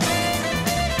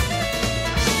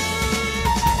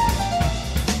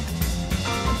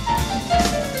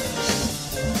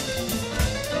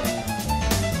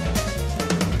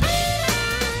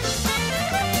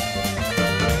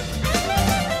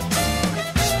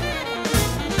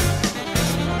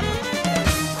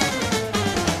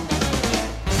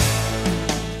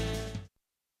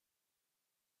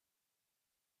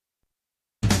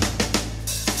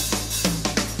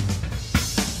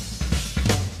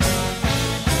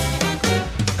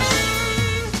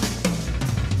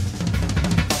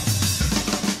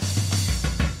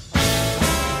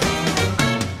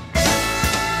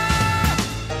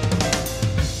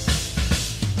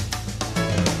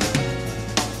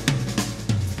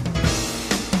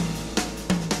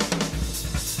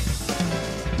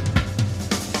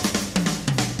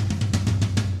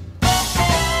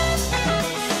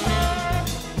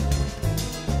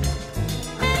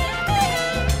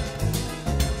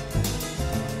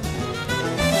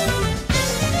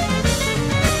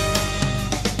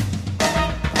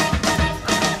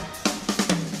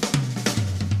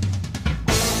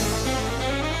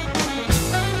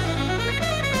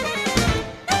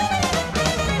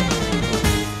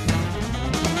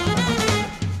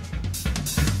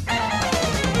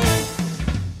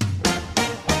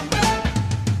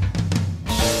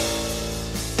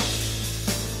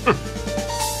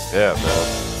 Yeah, man.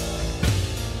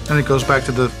 And it goes back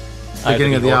to the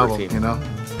beginning of the album, theme. you know?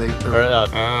 They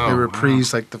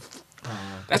reprise like the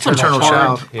That's Eternal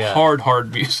Child.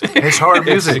 Hard music. It's hard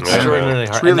music. It's extraordinarily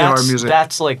hard. It's really And hard music.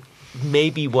 That's like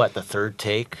maybe the third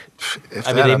take. If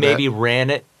I that, mean, they bet. maybe ran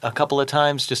it a couple of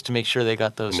times just to make sure they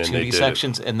got those And then they 2D did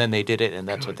sections, and then they did it, and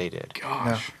that's what they did.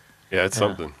 Gosh. Yeah, it's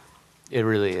something. It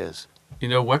really is. You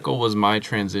know, WECKL was my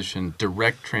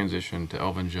direct transition to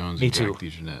Elvin Jones Me and too. Jack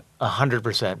DeJohnette.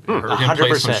 100%. Heard him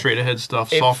play some 100%. straight ahead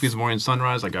stuff. Softly's Morning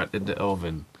Sunrise, I got into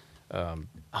Elvin. 100%.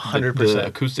 The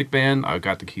acoustic band, I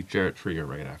got the Keith Jarrett Trio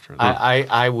right after that.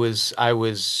 I was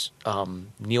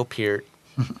Neil Peart,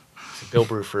 to Bill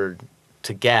Bruford,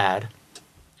 to Gadd,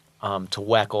 to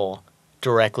WECKL,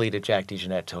 directly to Jack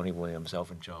DeJohnette, Tony Williams,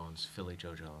 Elvin Jones, Philly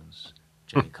Joe Jones,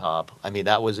 Jimmy Cobb. I mean,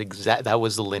 that was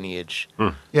the lineage.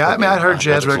 Yeah, I mean, I'd heard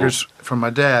jazz Wonderful. records from my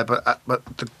dad, but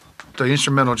the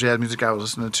instrumental jazz music I was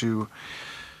listening to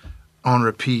on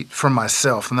repeat from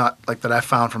myself, not like that I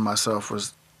found from myself,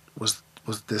 was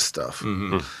this stuff.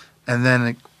 Mm-hmm. And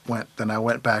then I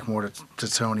went back more to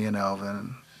Tony and Elvin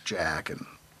and Jack, and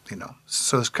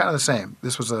so it's kind of the same.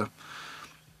 This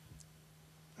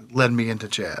led me into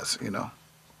jazz,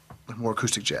 more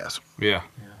acoustic jazz. Yeah.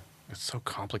 It's so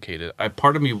complicated.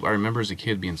 Part of me, I remember as a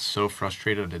kid being so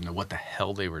frustrated, I didn't know what the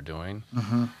hell they were doing,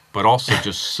 but also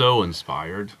just so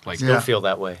inspired. Like, Still feel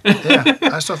that way. Yeah,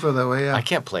 I still feel that way. Yeah, I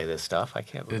can't play this stuff. I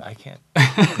can't. I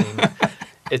mean,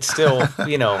 it's still,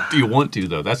 do you want to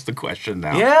though? That's the question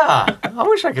now. Yeah, I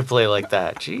wish I could play like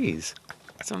that. Jeez,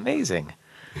 it's amazing,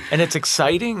 and it's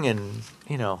exciting, and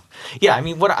yeah. I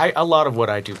mean, a lot of what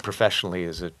I do professionally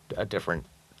is a different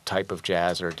type of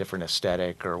jazz or a different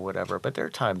aesthetic or whatever. But there are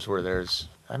times where I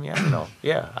don't know.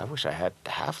 Yeah, I wish I had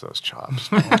half those chops.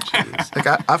 Oh, jeez.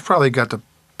 like I've probably got to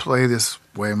play this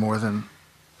way more than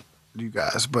you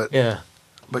guys, but Yeah.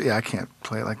 I can't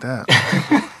play it like that.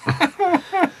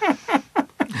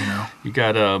 You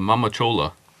got Mama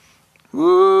Chola.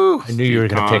 Woo! I knew you were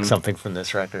going to Con. pick something from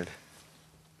this record.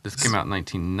 This came out in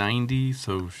 1990,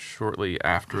 so shortly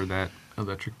after that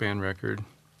Electric Band record.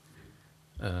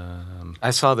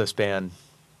 I saw this band,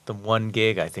 the one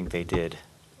gig I think they did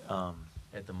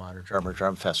at the Modern Drummer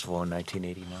Drum Festival in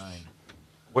 1989.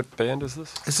 What band is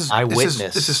this? This is Eyewitness.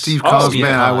 This is Steve Oh, Kahn's Steve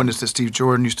band. Kahn. Eyewitness that Steve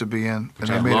Jordan used to be in, Which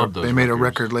and I they love those made a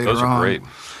records. record later Those are on. great.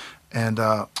 And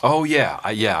Oh yeah,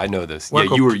 I know this.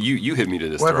 WECKL- Yeah, you hit me to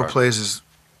this. WECKL Throw. plays his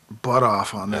butt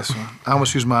off on this one. I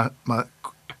almost used my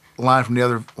line from the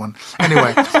other one.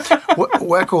 Anyway,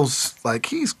 WECKL's like,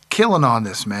 he's killing on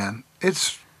this, man.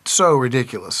 It's so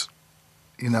ridiculous,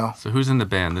 So who's in the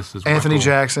band? This is Anthony WECKL.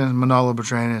 Jackson, Manolo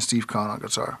Beltrán, and Steve Kahn on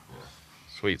guitar.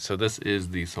 Sweet. So this is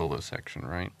the solo section,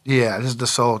 right? Yeah, this is the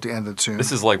solo at the end of the tune.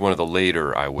 This is like one of the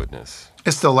later Eyewitness.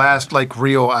 It's the last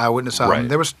real Eyewitness album. Right.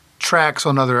 There was tracks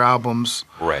on other albums.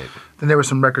 Right. Then there were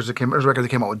some records that came. There was a record that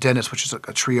came out with Dennis, which is a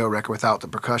trio record without the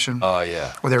percussion, Oh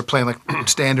yeah. where they were playing like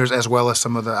standards as well as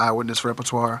some of the Eyewitness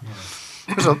repertoire.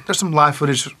 There's some live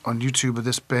footage on YouTube of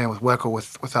this band with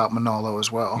WECKL without Manolo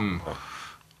as well.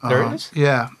 There is?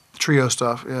 Yeah, trio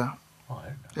stuff. Yeah, Oh, I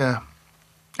didn't know. yeah.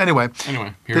 Anyway, Anyway,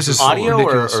 This here's is the solo. Audio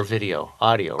ridiculous. or video?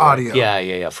 Audio. Right? Audio.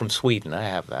 Yeah. From Sweden, I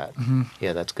have that.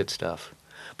 Yeah, that's good stuff.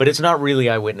 But it's not really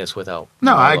Eyewitness without.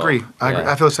 no, I Manolo. agree. I agree.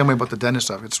 Yeah. I feel the same way about the Dennis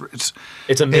stuff. It's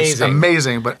It's amazing. It's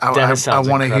amazing, but Dennis I sounds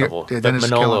want to hear. incredible. Yeah, but Dennis is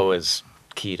Manolo killing. is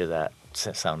key to that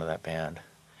sound of that band.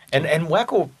 And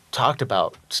WECKL talked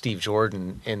about Steve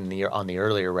Jordan on the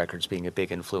earlier records being a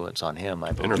big influence on him.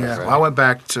 I believe. Yeah, right? well, I went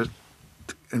back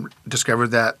and discovered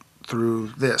that through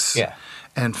this. Yeah.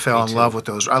 And fell Me in too. love with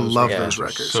those. I love yeah, those they're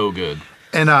records. So good.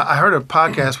 And I heard a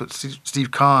podcast with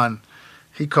Steve Kahn.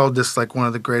 He called this like one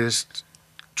of the greatest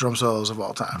drum solos of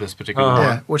all time. This particular Uh-huh.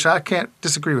 Yeah, which I can't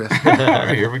disagree with. All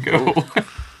right, here we go.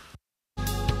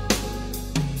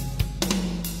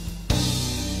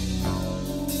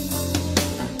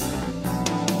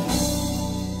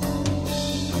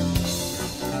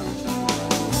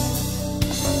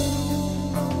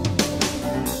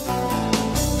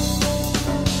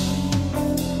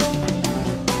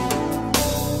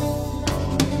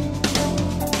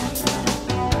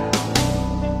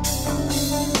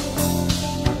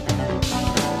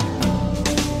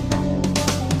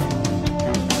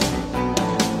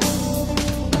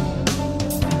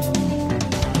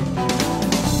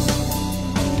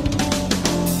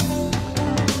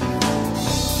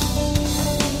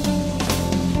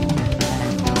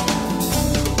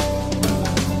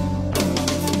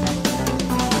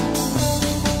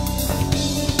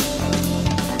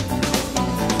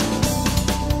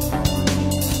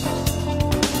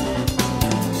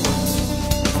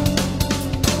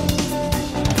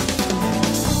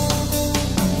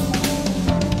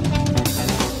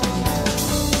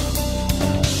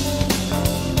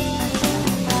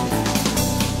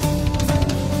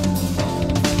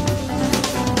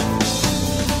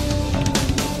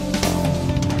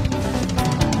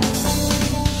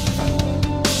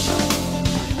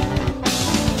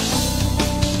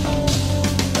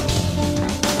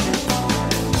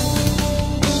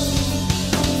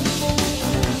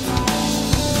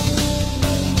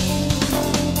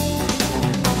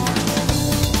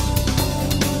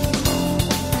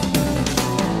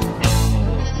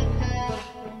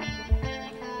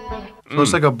 So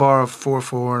it's like a bar of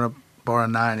 4/4 and a bar of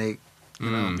 9/8.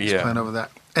 Just playing over that.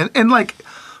 And like,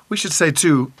 we should say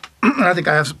too, I think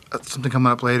I have something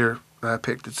coming up later that I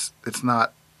picked. It's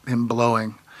not him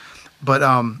blowing, but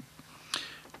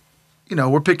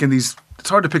we're picking these. It's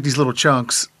hard to pick these little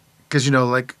chunks because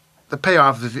like the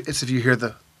payoff is if you hear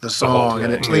the song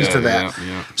and it leads to that.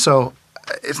 Yeah. So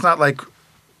it's not like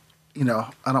I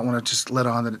don't want to just let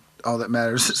on that all that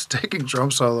matters is taking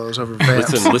drum solos over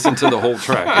vamps. Listen to the whole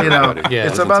track.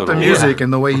 It's about the music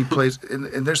and the way he plays.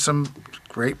 And there's some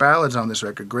great ballads on this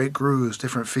record, great grooves,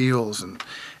 different feels, and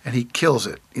he kills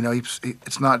it.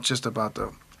 It's not just about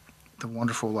the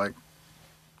wonderful like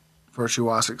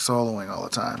virtuosic soloing all the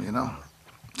time.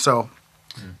 So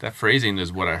that phrasing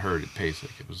is what I heard at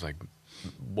PASIC. It was like,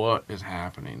 what is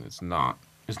happening? It's not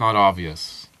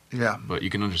obvious. Yeah, but you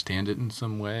can understand it in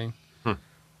some way.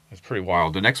 That's pretty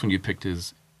wild. The next one you picked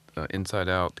is Inside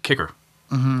Out, the Kicker.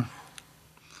 Mm-hmm.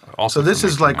 Also, so this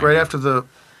is like right after the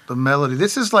melody.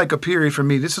 This is like a period for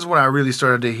me. This is when I really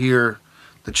started to hear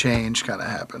the change kind of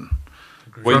happen.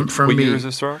 What me, year is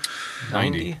this from?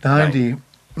 90. 90.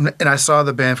 And I saw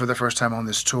the band for the first time on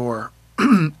this tour.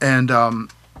 And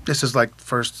this is like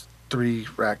first 3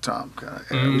 Rack Tom.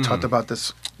 We talked about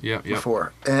this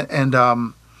before. And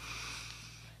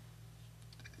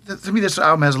to me, this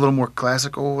album has a little more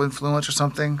classical influence or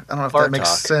something. I don't know if that makes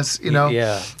sense,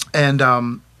 Yeah.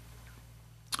 And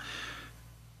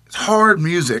it's hard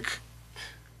music,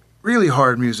 really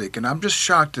hard music. And I'm just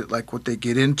shocked at like what they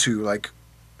get into. Like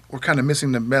we're kind of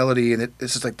missing the melody, and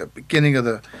this is like the beginning of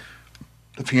the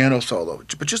piano solo.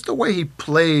 But just the way he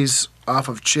plays off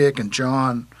of Chick and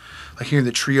John, like hearing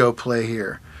the trio play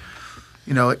here,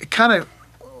 it kind of,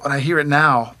 when I hear it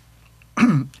now,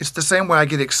 it's the same way I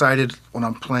get excited when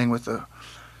I'm playing with a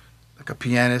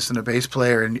pianist and a bass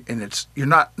player, and it's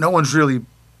no one's really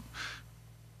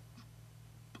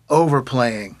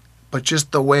overplaying, but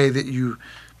just the way that you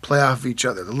play off of each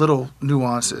other, the little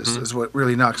nuances is what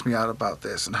really knocks me out about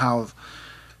this, and how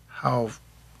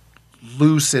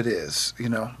loose it is,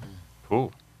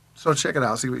 Cool. So check it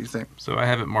out, see what you think. So I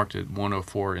have it marked at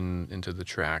 104 into the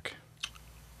track.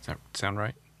 Does that sound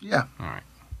right? Yeah. All right.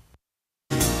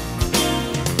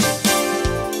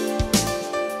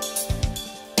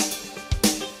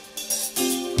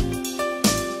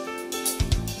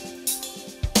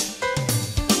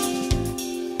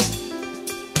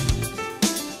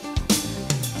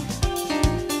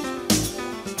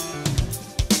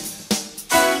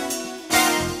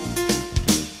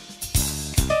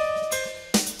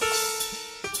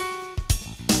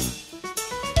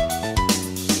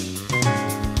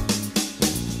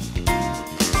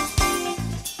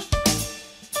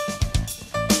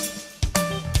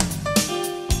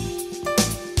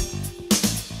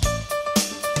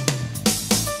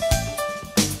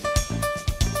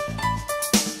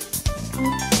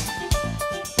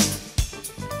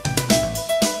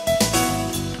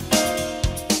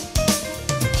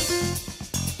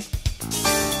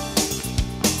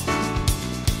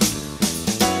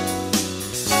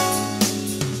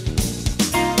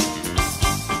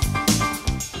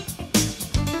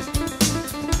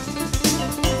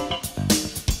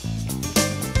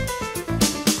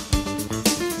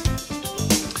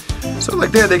 So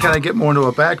like there, they kind of get more into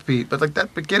a backbeat, but like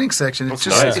that beginning section, it's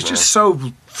just so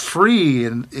free,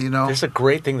 and There's a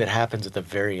great thing that happens at the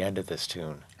very end of this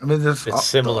tune. I mean, It's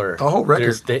similar. The whole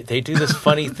record. They do this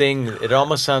funny thing. It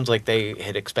almost sounds like they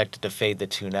had expected to fade the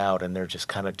tune out, and they're just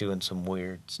kind of doing some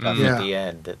weird stuff at the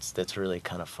end. That's really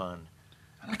kind of fun.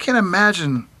 I can't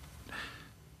imagine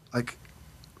like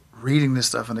reading this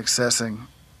stuff and accessing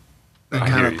that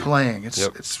kind of playing. It's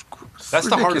That's the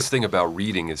ridiculous. hardest thing about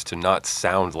reading, is to not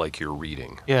sound like you're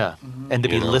reading. Yeah, and to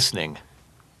be listening,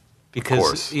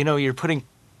 because you're putting.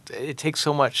 It takes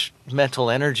so much mental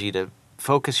energy to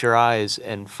focus your eyes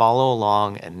and follow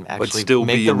along and actually But still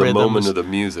make be the in the rhythms, moment of the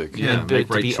music. Yeah, and make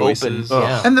to right be choices. open.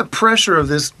 Yeah. And the pressure of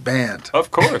this band.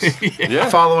 Of course. Yeah.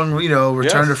 Following, Return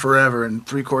Yes. to Forever and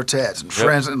 3 quartets and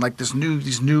Friends and like these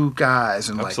new guys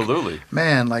and Absolutely. like,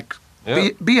 man, like Yeah.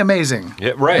 be amazing.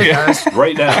 Yeah, right. Hey, guys.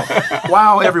 Right now.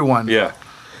 Wow, everyone. Yeah.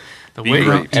 The Be way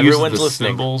great. he uses Everyone's the listening.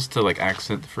 cymbals to like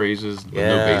accent the phrases, with no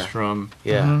Yeah. bass drum.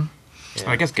 Yeah. Mm-hmm.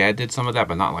 I guess Gad did some of that,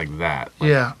 but not like that. Like,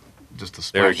 Yeah. just the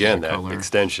There splashes again, of that color.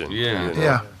 extension. Yeah.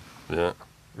 Yeah. Yeah.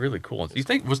 Really cool. Do you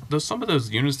think some of those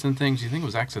unison things? Do you think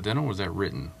was accidental, or was that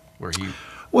written? Where he,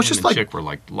 Well, it's him just and like Chick were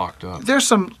like locked up. they're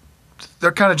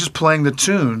kind of just playing the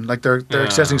tune, like they're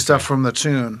accessing stuff from the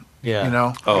tune.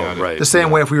 Yeah. Oh, Got it. right. The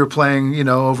same way if we were playing,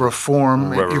 over a form,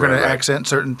 Right, you're going right. to accent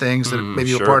certain things that maybe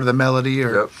sure. are part of the melody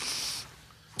or,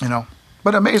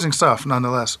 but amazing stuff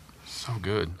nonetheless. So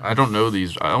good. I don't know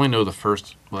these. I only know the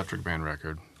first Electric Band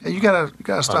record. Yeah, you gotta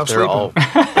stop They're sleeping. all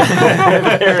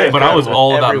But I was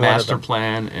all about Every one of Master them.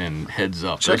 Plan and Heads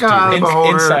Up. Check Those two out records.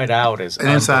 Beholder. Inside Out is And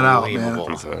Inside Out, unbelievable.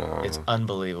 man. It's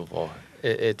unbelievable.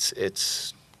 It's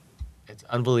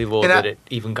unbelievable And that it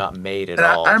even got made at And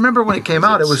all. I remember when it came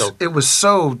because out, it's it was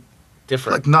so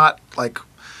different. like not like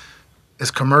as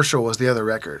commercial as the other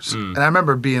records. Mm. And I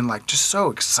remember being like just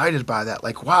so excited by that.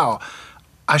 Like, wow,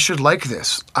 I should like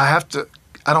this. I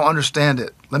don't understand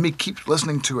it. Let me keep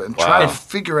listening to it and try to Wow.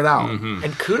 figure it out. Mm-hmm.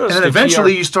 And kudos And then to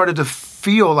eventually GR you started to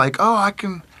feel like, oh,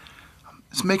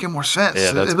 it's making more sense.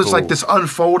 Yeah, that's it was like cool. this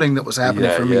unfolding that was happening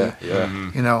for me.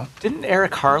 Yeah. You know? Didn't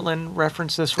Eric Harlan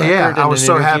reference this record? Yeah, in I was an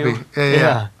so interview? happy.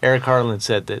 Yeah. Eric Harlan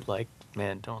said that, like,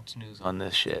 man, don't snooze on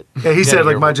this shit. Yeah, he You said gotta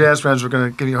like hear my what- jazz friends were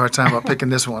gonna give you a hard time about picking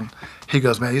this one. He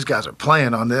goes, man, these guys are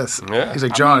playing on this. Yeah. He's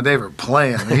like, John and Dave are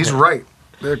playing. And he's right.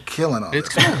 They're killing on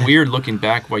It's this. kind of weird looking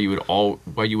back why you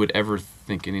would ever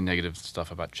think any negative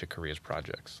stuff about Chick Corea's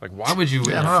projects. Like, why would you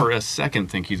Yeah, I don't know. for a second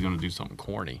think he's going to do something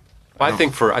corny? I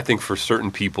think for certain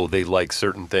people, they like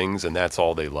certain things, and that's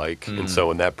all they like. And so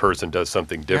when that person does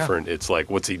something different, it's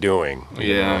like, what's he doing?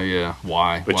 You know? Yeah.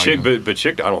 Why? But Why Chick, you- but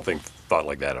Chick, I don't think thought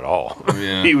like that at all.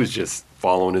 Yeah. He was just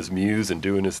following his muse and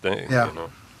doing his thing. Yeah. You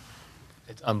know?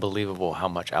 It's unbelievable how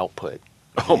much output.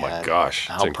 Oh he my had, gosh,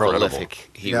 it's how incredible. prolific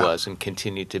he Yeah. was and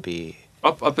continued to be.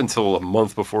 Up until a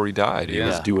month before he died, he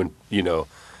was Yeah. doing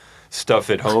stuff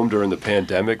at home during the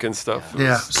pandemic and stuff. It Yeah,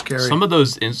 was- scary. Some of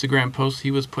those Instagram posts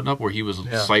he was putting up where he was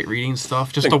Yeah. sight reading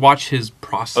stuff just to watch his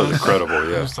process. That was incredible.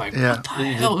 I Yeah, was like, Yeah. what the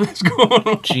hell is going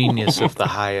on? Genius of the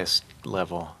highest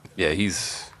level. yeah,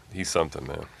 he's something,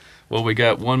 man. Well, we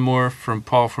got one more from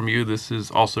Paul from you. This is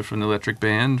also from the Electric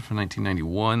Band from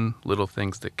 1991, Little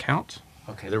Things That Count.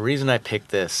 Okay, the reason I picked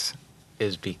this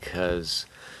is because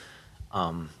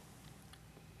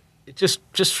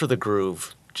just for the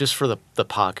groove, just for the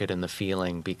pocket and the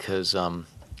feeling, because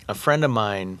a friend of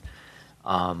mine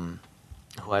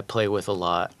who I play with a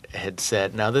lot had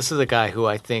said, now this is a guy who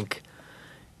I think,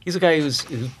 he's a guy who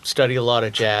studied a lot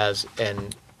of jazz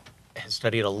and has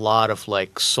studied a lot of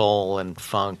like soul and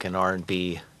funk and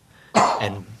R&B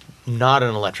and not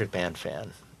an Electric Band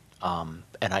fan.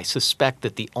 And I suspect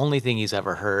that the only thing he's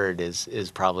ever heard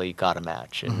is probably Got a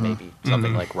Match and maybe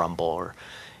something like Rumble or,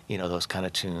 those kind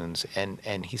of tunes.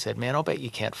 And he said, man, I'll bet you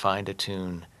can't find a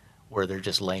tune where they're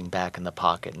just laying back in the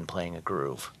pocket and playing a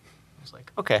groove. I was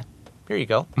like, okay, here you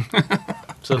go.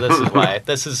 So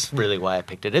this is really why I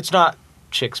picked it. It's not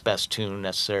Chick's best tune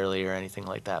necessarily or anything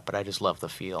like that, but I just love the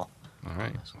feel. All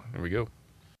right, here we go.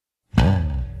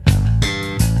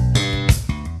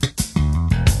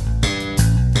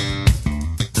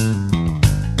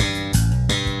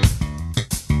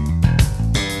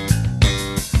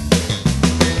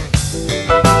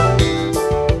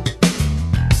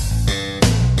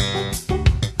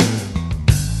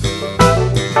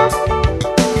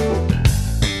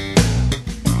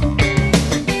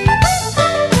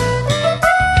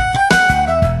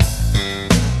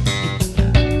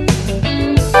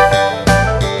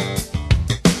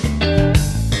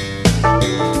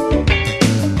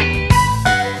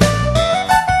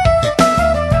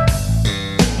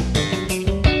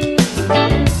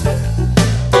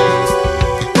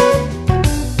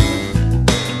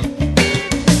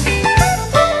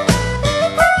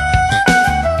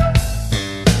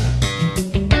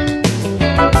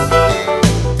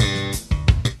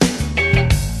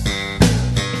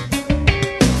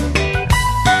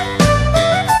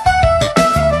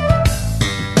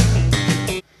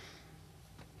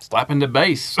 Slapping the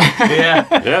bass. Yeah.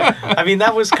 Yeah, I mean,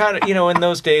 that was kind of, in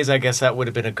those days, I guess that would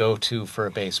have been a go-to for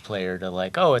a bass player to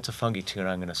like, oh, it's a funky tune,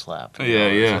 I'm going to slap.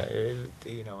 Yeah.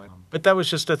 But that was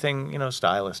just a thing,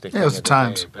 stylistic. Yeah, it was thing the of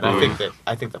times. day. But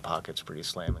I think the pocket's pretty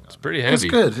slamming. It's pretty It's heavy.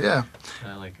 good, yeah.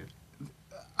 I like it.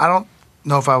 I don't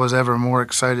know if I was ever more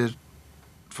excited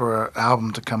for an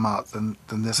album to come out than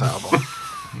this album.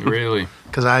 Really.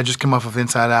 Because I had just come off of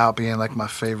Inside Out being like my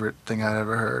favorite thing I'd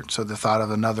ever heard. So the thought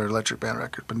of another Electric Band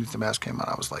record, Beneath the Mask, came out,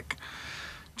 I was like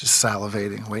just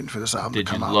salivating, waiting for this album Did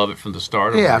to you come out. love it from the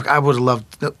start? Yeah, I would have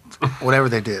loved whatever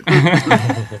they did.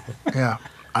 Yeah,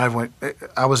 I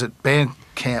was at band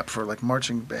camp for like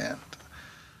marching band.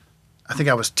 I think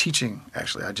I was teaching,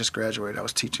 actually. I just graduated. I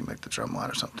was teaching like the drum line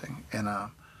or something. And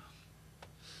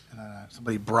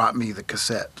somebody brought me the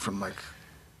cassette from like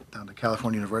down to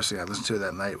California University. I listened to it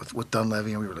that night with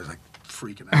Dunleavy, and we were like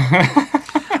freaking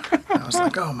out. And I was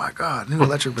like, oh my God, new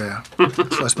Electric Band.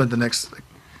 So I spent the next,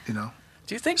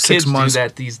 Do you think 6 kids months. do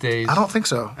that these days? I don't think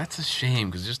so. That's a shame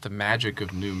because just the magic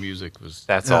of new music was.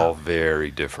 That's all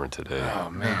very different today. Oh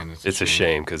man, It's a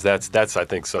shame because that's I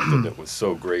think something that was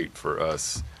so great for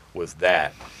us was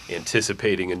that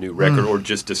anticipating a new record or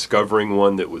just discovering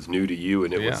one that was new to you,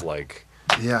 and it was like,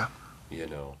 Yeah. you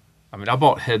know, I mean, I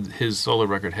bought his solo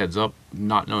record Heads Up,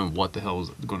 not knowing what the hell was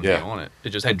going to be on it. It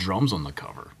just had drums on the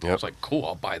cover. I was like, cool,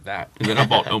 I'll buy that. And then I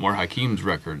bought Omar Hakim's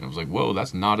record, and I was like, whoa,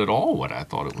 that's not at all what I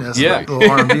thought it was. Yeah, it's like a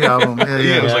little R&B album.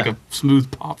 Yeah. It was like a smooth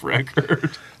pop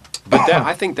record. but that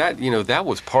I think that that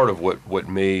was part of what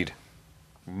made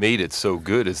it so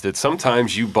good is that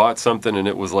sometimes you bought something and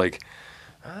it was like,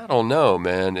 I don't know,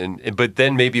 man, but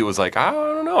then maybe it was like, I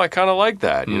don't know, I kind of like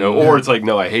that, or it's like,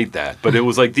 no, I hate that. But it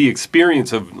was like the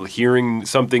experience of hearing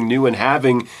something new and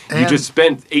having you just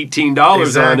spent $18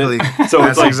 on it, so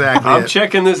it's like I'm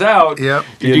checking this out. Yep.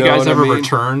 Did you guys ever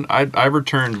return? I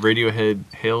returned Radiohead.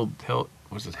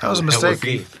 Was it? That was a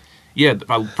mistake. Yeah,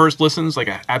 my first listens, like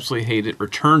I absolutely hated it.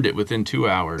 Returned it within 2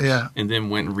 hours. Yeah. And then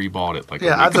went and rebought it. Like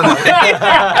I've done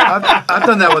that. I've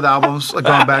done that with albums, like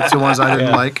going back to ones I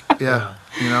didn't like. Yeah.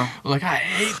 Like I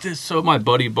hate this. So my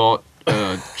buddy bought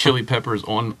Chili Peppers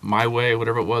On My Way,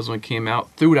 whatever it was when it came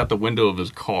out. Threw it out the window of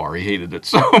his car. He hated it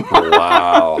so much.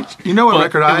 Wow. You know what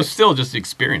record it was still just the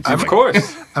experience. Of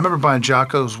course. I remember buying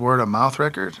Jocko's Word of Mouth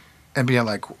record and being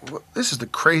like, this is the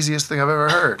craziest thing I've ever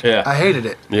heard. Yeah. I hated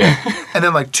it. Yeah. And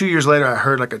then like 2 years later, I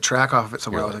heard like a track off of it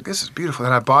somewhere. I was like, this is beautiful.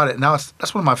 And I bought it. Now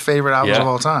that's one of my favorite albums of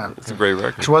all time. It's a great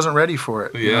record. Just wasn't ready for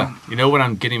it. Yeah. You know what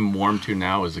I'm getting warm to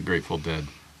now is the Grateful Dead.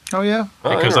 Oh, yeah?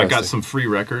 Because I got some free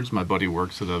records. My buddy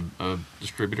works at a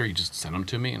distributor. He just sent them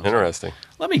to me. And Interesting.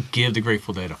 Let me give the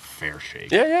Grateful Dead a fair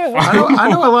shake. Yeah. I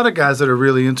know a lot of guys that are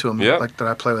really into them, Yep. like that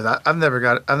I play with. I've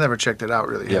never checked it out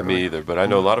really. Yeah, me either. But I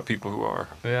know a lot of people who are.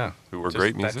 Yeah. Who are Just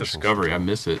great that musicians. discovery. I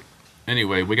miss it.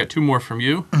 Anyway, we got 2 more from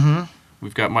you. Mm-hmm.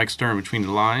 We've got Mike Stern, Between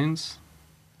the Lines.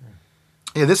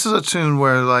 Yeah, this is a tune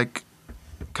where like,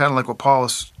 kind of like what Paul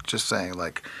was just saying,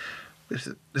 like,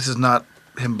 this is not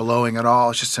him blowing at all.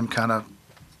 It's just him kind of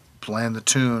playing the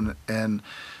tune and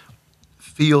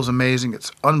feels amazing.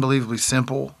 It's unbelievably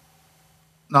simple.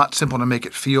 Not simple to make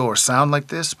it feel or sound like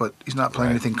this, but he's not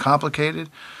playing anything complicated.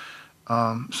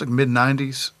 It's like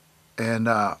mid-90s, and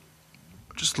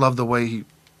just love the way he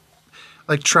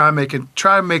like try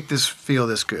and make this feel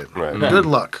this good. Right. Good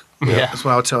luck. Yeah. That's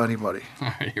what I would tell anybody.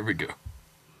 All right, here we go.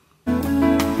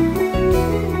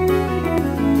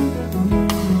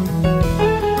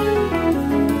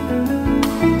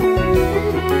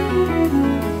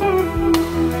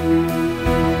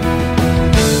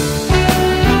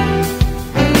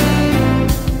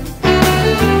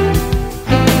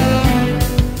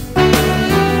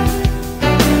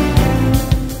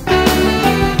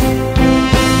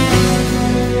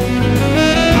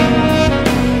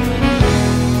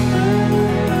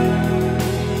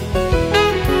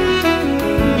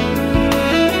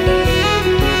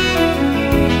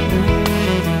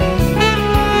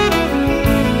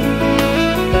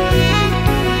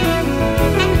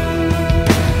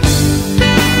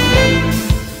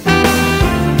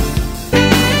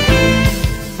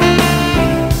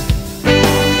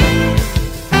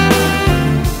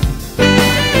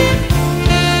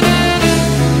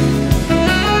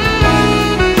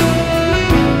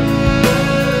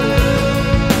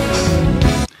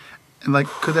 And like,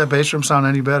 could that bass drum sound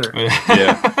any better? Yeah.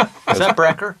 Is that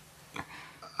Brecker?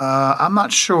 I'm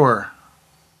not sure.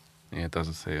 Yeah, it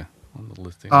doesn't say it on the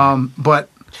listing. But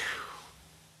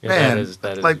Yeah, man,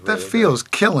 that is like that really feels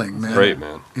killing, man. Great,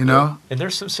 man. You know? And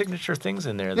there's some signature things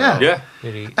in there. Yeah. Though, Yeah.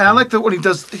 that he- And I like when he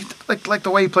does, like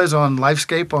the way he plays on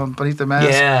Lifescape on Beneath the Mask.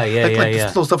 Yeah, yeah, like, yeah, like yeah. this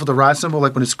little stuff with the ride cymbal,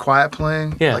 like when it's quiet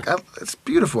playing. Yeah. Like it's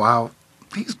beautiful how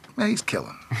he's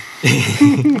killing.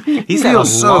 He's had a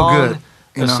feels so long good,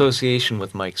 you know? association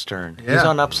with Mike Stern. He's Yeah.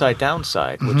 on Upside Down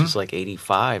Side, which is like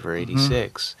 85 or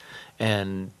 86,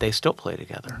 and they still play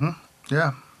together.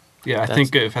 Yeah. yeah, that's-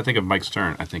 if I think of Mike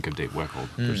Stern, I think of Dave Weckl.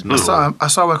 There's no I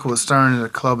saw WECKL with Stern at a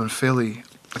club in Philly,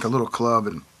 like a little club,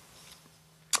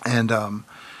 and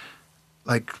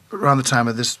like around the time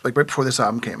of this, like right before this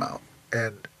album came out,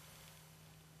 and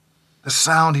the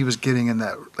sound he was getting in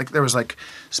that, like there was like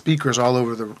speakers all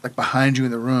over like behind you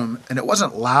in the room, and it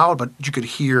wasn't loud, but you could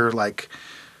hear like,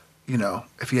 you know,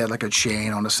 if he had like a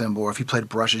chain on a cymbal or if he played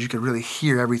brushes, you could really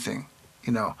hear everything,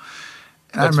 you know.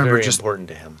 And That's I remember very just important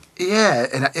to him. yeah,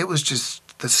 and it was just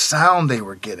the sound they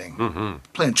were getting. Mm-hmm.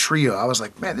 Playing trio, I was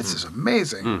like, man, this is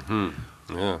amazing.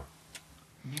 Mm-hmm. Yeah.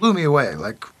 Blew me away.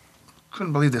 Like,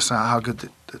 couldn't believe this sound, how good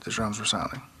the drums were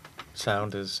sounding.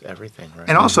 Sound is everything, right?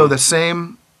 And also, the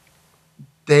same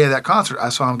day of that concert, I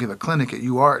saw him give a clinic at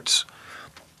UArts,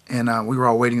 and we were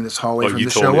all waiting in this hallway for him you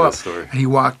to told show me up. this story. And he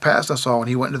walked past us all, and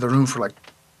he went into the room for like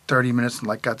 30 minutes and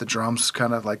like got the drums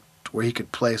kind of like where he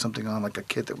could play something on like a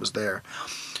kit that was there.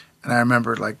 And I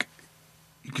remember like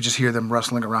you could just hear them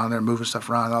rustling around there, moving stuff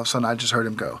around. And all of a sudden, I just heard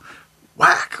him go,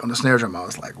 whack, on the snare drum. I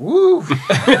was like, woo.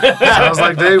 Sounds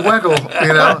like Dave WECKL,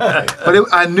 you know. But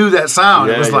I knew that sound.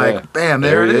 Yeah, it was like, bam,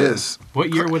 there it is.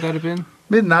 What year would that have been?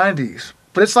 Mid-90s.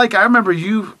 But it's like, I remember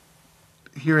you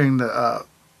hearing the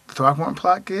Throckmorton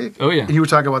Plot gig. Oh, yeah. And you were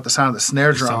talking about the sound of the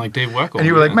snare drum. Sound like Dave WECKL. And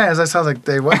you were like, man, that sounds like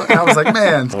Dave WECKL. And I was like,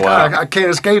 man, Wow. God, I can't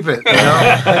escape it. You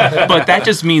know? But that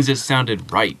just means it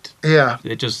sounded right. Yeah.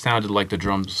 It just sounded like the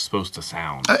drums were supposed to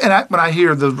sound. And when I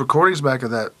hear the recordings back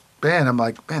of that band, I'm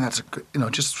like, man, that's a good, you know,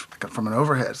 just from an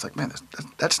overhead, it's like, man,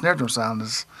 that snare drum sound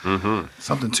is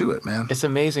something to it, man. It's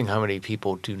amazing how many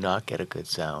people do not get a good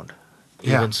sound.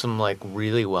 Yeah. Even some like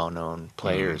really well-known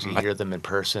players, you hear them in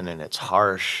person and it's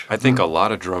harsh. I think a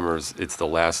lot of drummers, it's the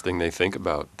last thing they think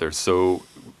about. They're so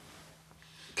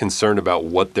concerned about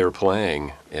what they're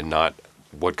playing and not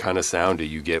what kind of sound do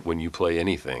you get when you play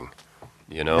anything,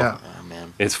 you know? Yeah. Oh,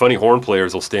 man. It's funny, horn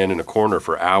players will stand in a corner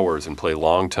for hours and play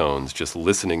long tones, just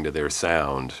listening to their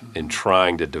sound and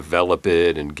trying to develop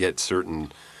it and get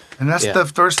certain. And that's Yeah. the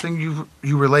first thing you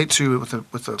relate to with a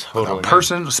Totally.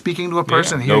 person, speaking to a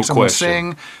person, Yeah. hearing No someone question.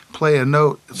 sing, play a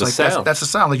note. It's The like sound. that's the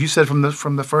sound. Like you said from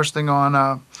the first thing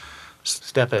on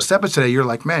Step it. Step It today, you're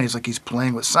like, man, he's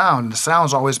playing with sound, and the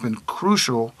sound's always been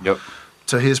crucial Yep.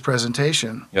 to his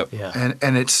presentation. Yep. Yeah.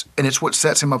 And it's what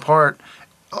sets him apart.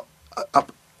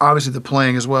 Obviously the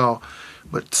playing as well,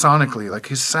 but sonically, like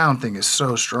his sound thing is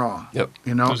so strong. Yep.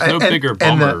 You know, There's no bigger and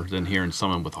bummer than hearing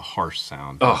someone with a harsh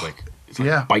sound. Oh. Like it's like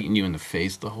Yeah. biting you in the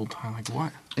face the whole time. Like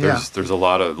what? Yeah. There's a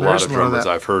lot of There's a lot of drummers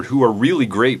that. I've heard who are really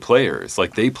great players.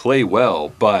 Like they play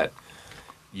well, but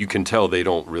you can tell they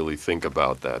don't really think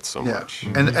about that so Yeah, much.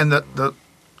 and the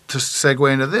to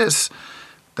segue into this,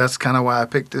 that's kind of why I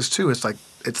picked this too. It's like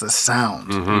it's the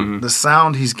sound. The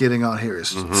sound he's getting on here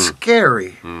is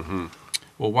scary.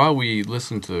 Well, while we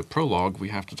listen to Prologue, we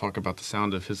have to talk about the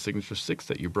sound of his signature six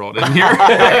that you brought in here.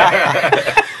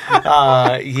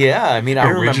 Yeah, I mean, I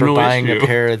remember Original buying issue. a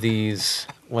pair of these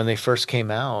when they first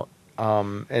came out.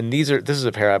 And this is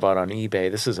a pair I bought on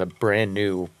eBay. This is a brand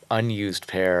new, unused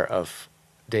pair of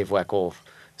Dave WECKL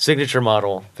signature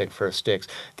model Vic First sticks.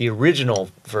 The original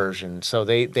version. So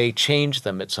they changed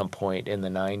them at some point in the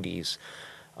 90s.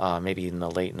 Maybe in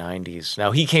the late 90s. Now,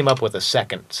 he came up with a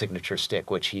second signature stick,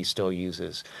 which he still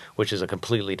uses, which is a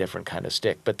completely different kind of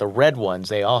stick. But the red ones,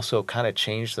 they also kind of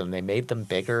changed them. They made them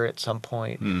bigger at some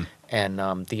point. And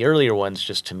the earlier ones,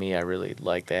 just to me, I really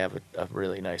like. They have a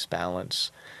really nice balance.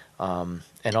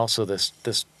 And also this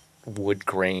wood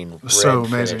grain red So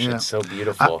amazing, finish. yeah. It's so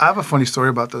beautiful. I have a funny story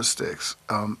about those sticks.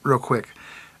 Real quick,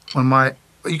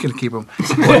 you can keep them.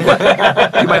 You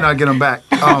might not get them back.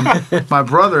 My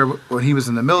brother, when he was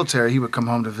in the military, he would come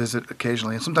home to visit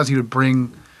occasionally, and sometimes he would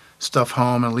bring stuff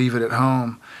home and leave it at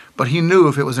home. But he knew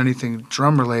if it was anything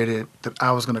drum related that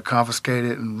I was going to confiscate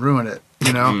it and ruin it.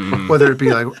 You know, whether it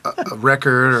be like a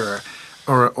record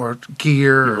or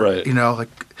gear, or, Right. you know, like.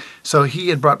 So he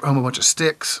had brought home a bunch of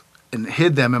sticks and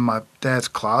hid them in my dad's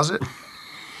closet.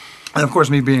 And of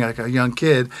course, me being like a young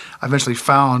kid, I eventually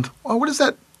found, oh, what is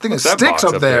that thing of That sticks box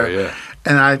up there? yeah.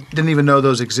 And I didn't even know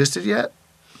those existed yet.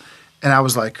 And I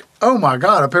was like, oh my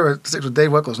God, a pair of sticks with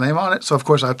Dave WECKL's name on it. So of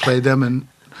course I played them and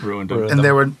Ruined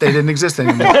it. they didn't exist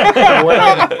anymore.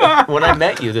 when I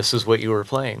met you, this is what you were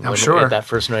playing. I'm sure. That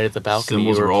first night at the balcony,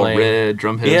 Cymbals you were were all playing. red,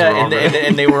 drum heads Yeah, were all and, red.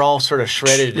 and they were all sort of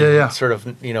shredded Yeah. and sort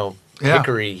of, Yeah.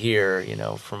 hickory here,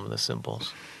 from the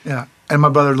cymbals. Yeah. And my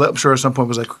brother, I'm sure at some point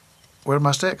was like, where are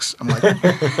my sticks? I'm like,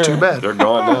 too bad. They're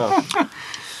gone now.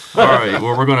 All right,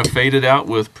 well, we're going to fade it out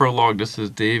with Prologue. This is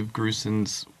Dave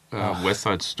Grusin's West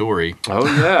Side Story, Oh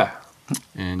yeah.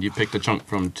 and you picked a chunk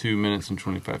from 2 minutes and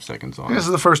 25 seconds on This it.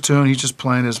 is the first tune. He's just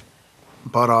playing his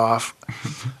butt off.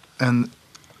 And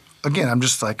again, I'm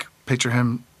just like, picture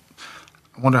him.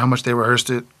 I wonder how much they rehearsed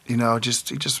it. You know,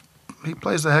 he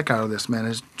plays the heck out of this, man.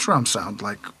 His drums sound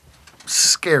like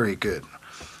scary good.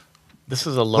 This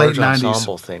is a large 90s.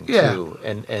 ensemble thing, Yeah. too.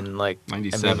 And like,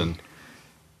 97.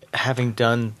 having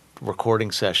done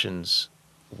recording sessions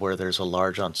where there's a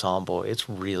large ensemble, it's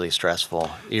really stressful.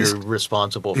 You're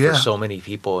responsible for Yeah. so many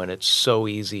people, and it's so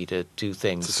easy to do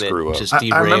things To screw that up. just I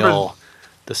derail remember-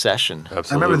 the session.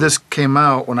 Absolutely. I remember this came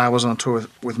out when I was on tour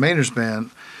with Maynard's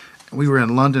band. We were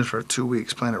in London for 2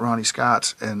 weeks playing at Ronnie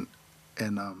Scott's, and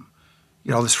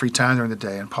all this free time during the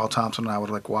day. And Paul Thompson and I would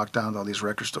like walk down to all these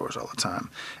record stores all the time.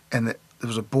 And there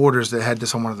was a Borders that had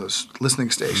this on one of those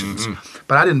listening stations,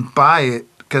 but I didn't buy it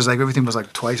because like everything was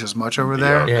like twice as much over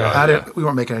there. Yeah. We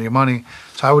weren't making any money,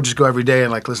 so I would just go every day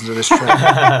and like listen to this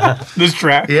track. This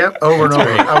track? Yep, over and over.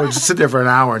 I would just sit there for an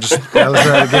hour and just listen to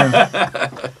that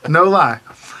again. No lie.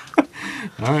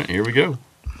 All right, here we go.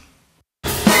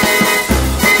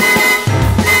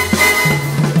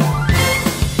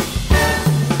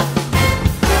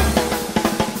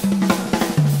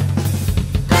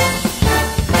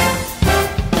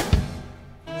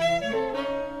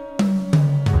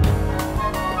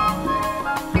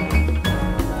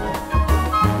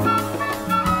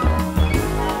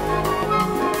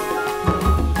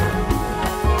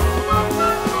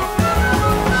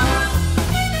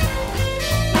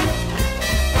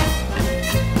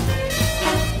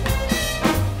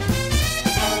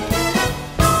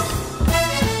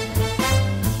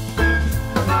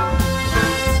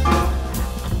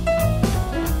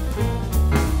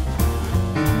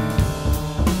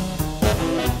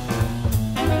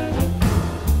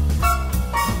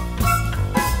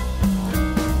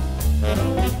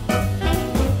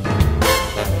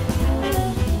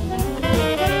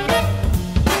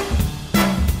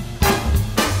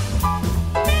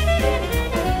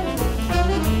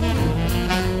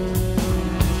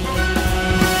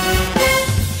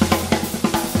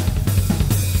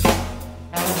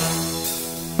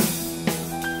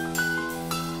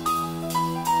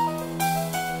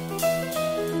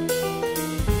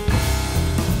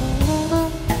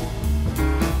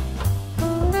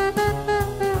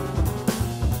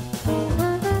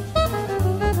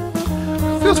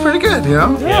 Feels pretty good, you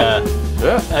know? Yeah.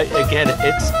 Again,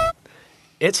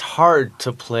 it's hard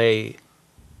to play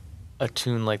a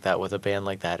tune like that with a band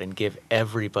like that and give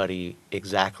everybody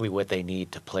exactly what they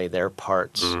need to play their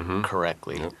parts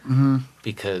correctly. Yep.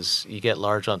 Because you get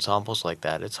large ensembles like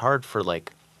that. It's hard for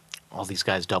like all these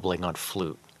guys doubling on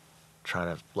flute,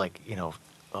 trying to like, you know,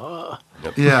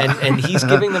 Yeah. and he's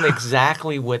giving them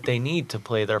exactly what they need to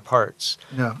play their parts.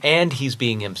 Yeah. And he's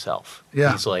being himself.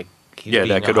 Yeah. He's like, he's Yeah, being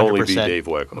that could only be 100%. Dave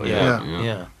Weckl.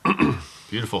 Yeah.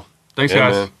 Beautiful. Thanks, Yeah,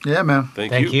 guys. man. Yeah, man.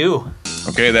 Thank you.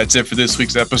 Okay, that's it for this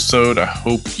week's episode. I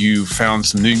hope you found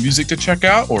some new music to check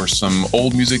out or some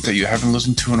old music that you haven't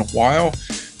listened to in a while.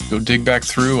 Go dig back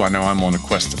through. I know I'm on a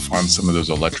quest to find some of those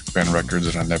electric band records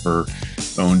that I never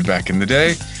owned back in the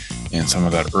day. And some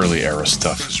of that early era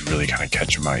stuff is really kind of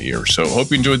catching my ear. So hope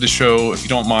you enjoyed the show. If you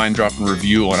don't mind, dropping a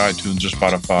review on iTunes or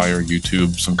Spotify or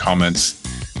YouTube, some comments.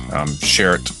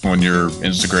 Share it on your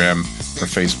Instagram or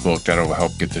Facebook. That'll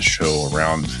help get this show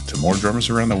around to more drummers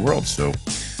around the world. So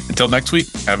until next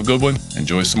week, have a good one.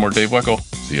 Enjoy some more Dave Weckl.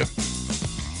 See ya.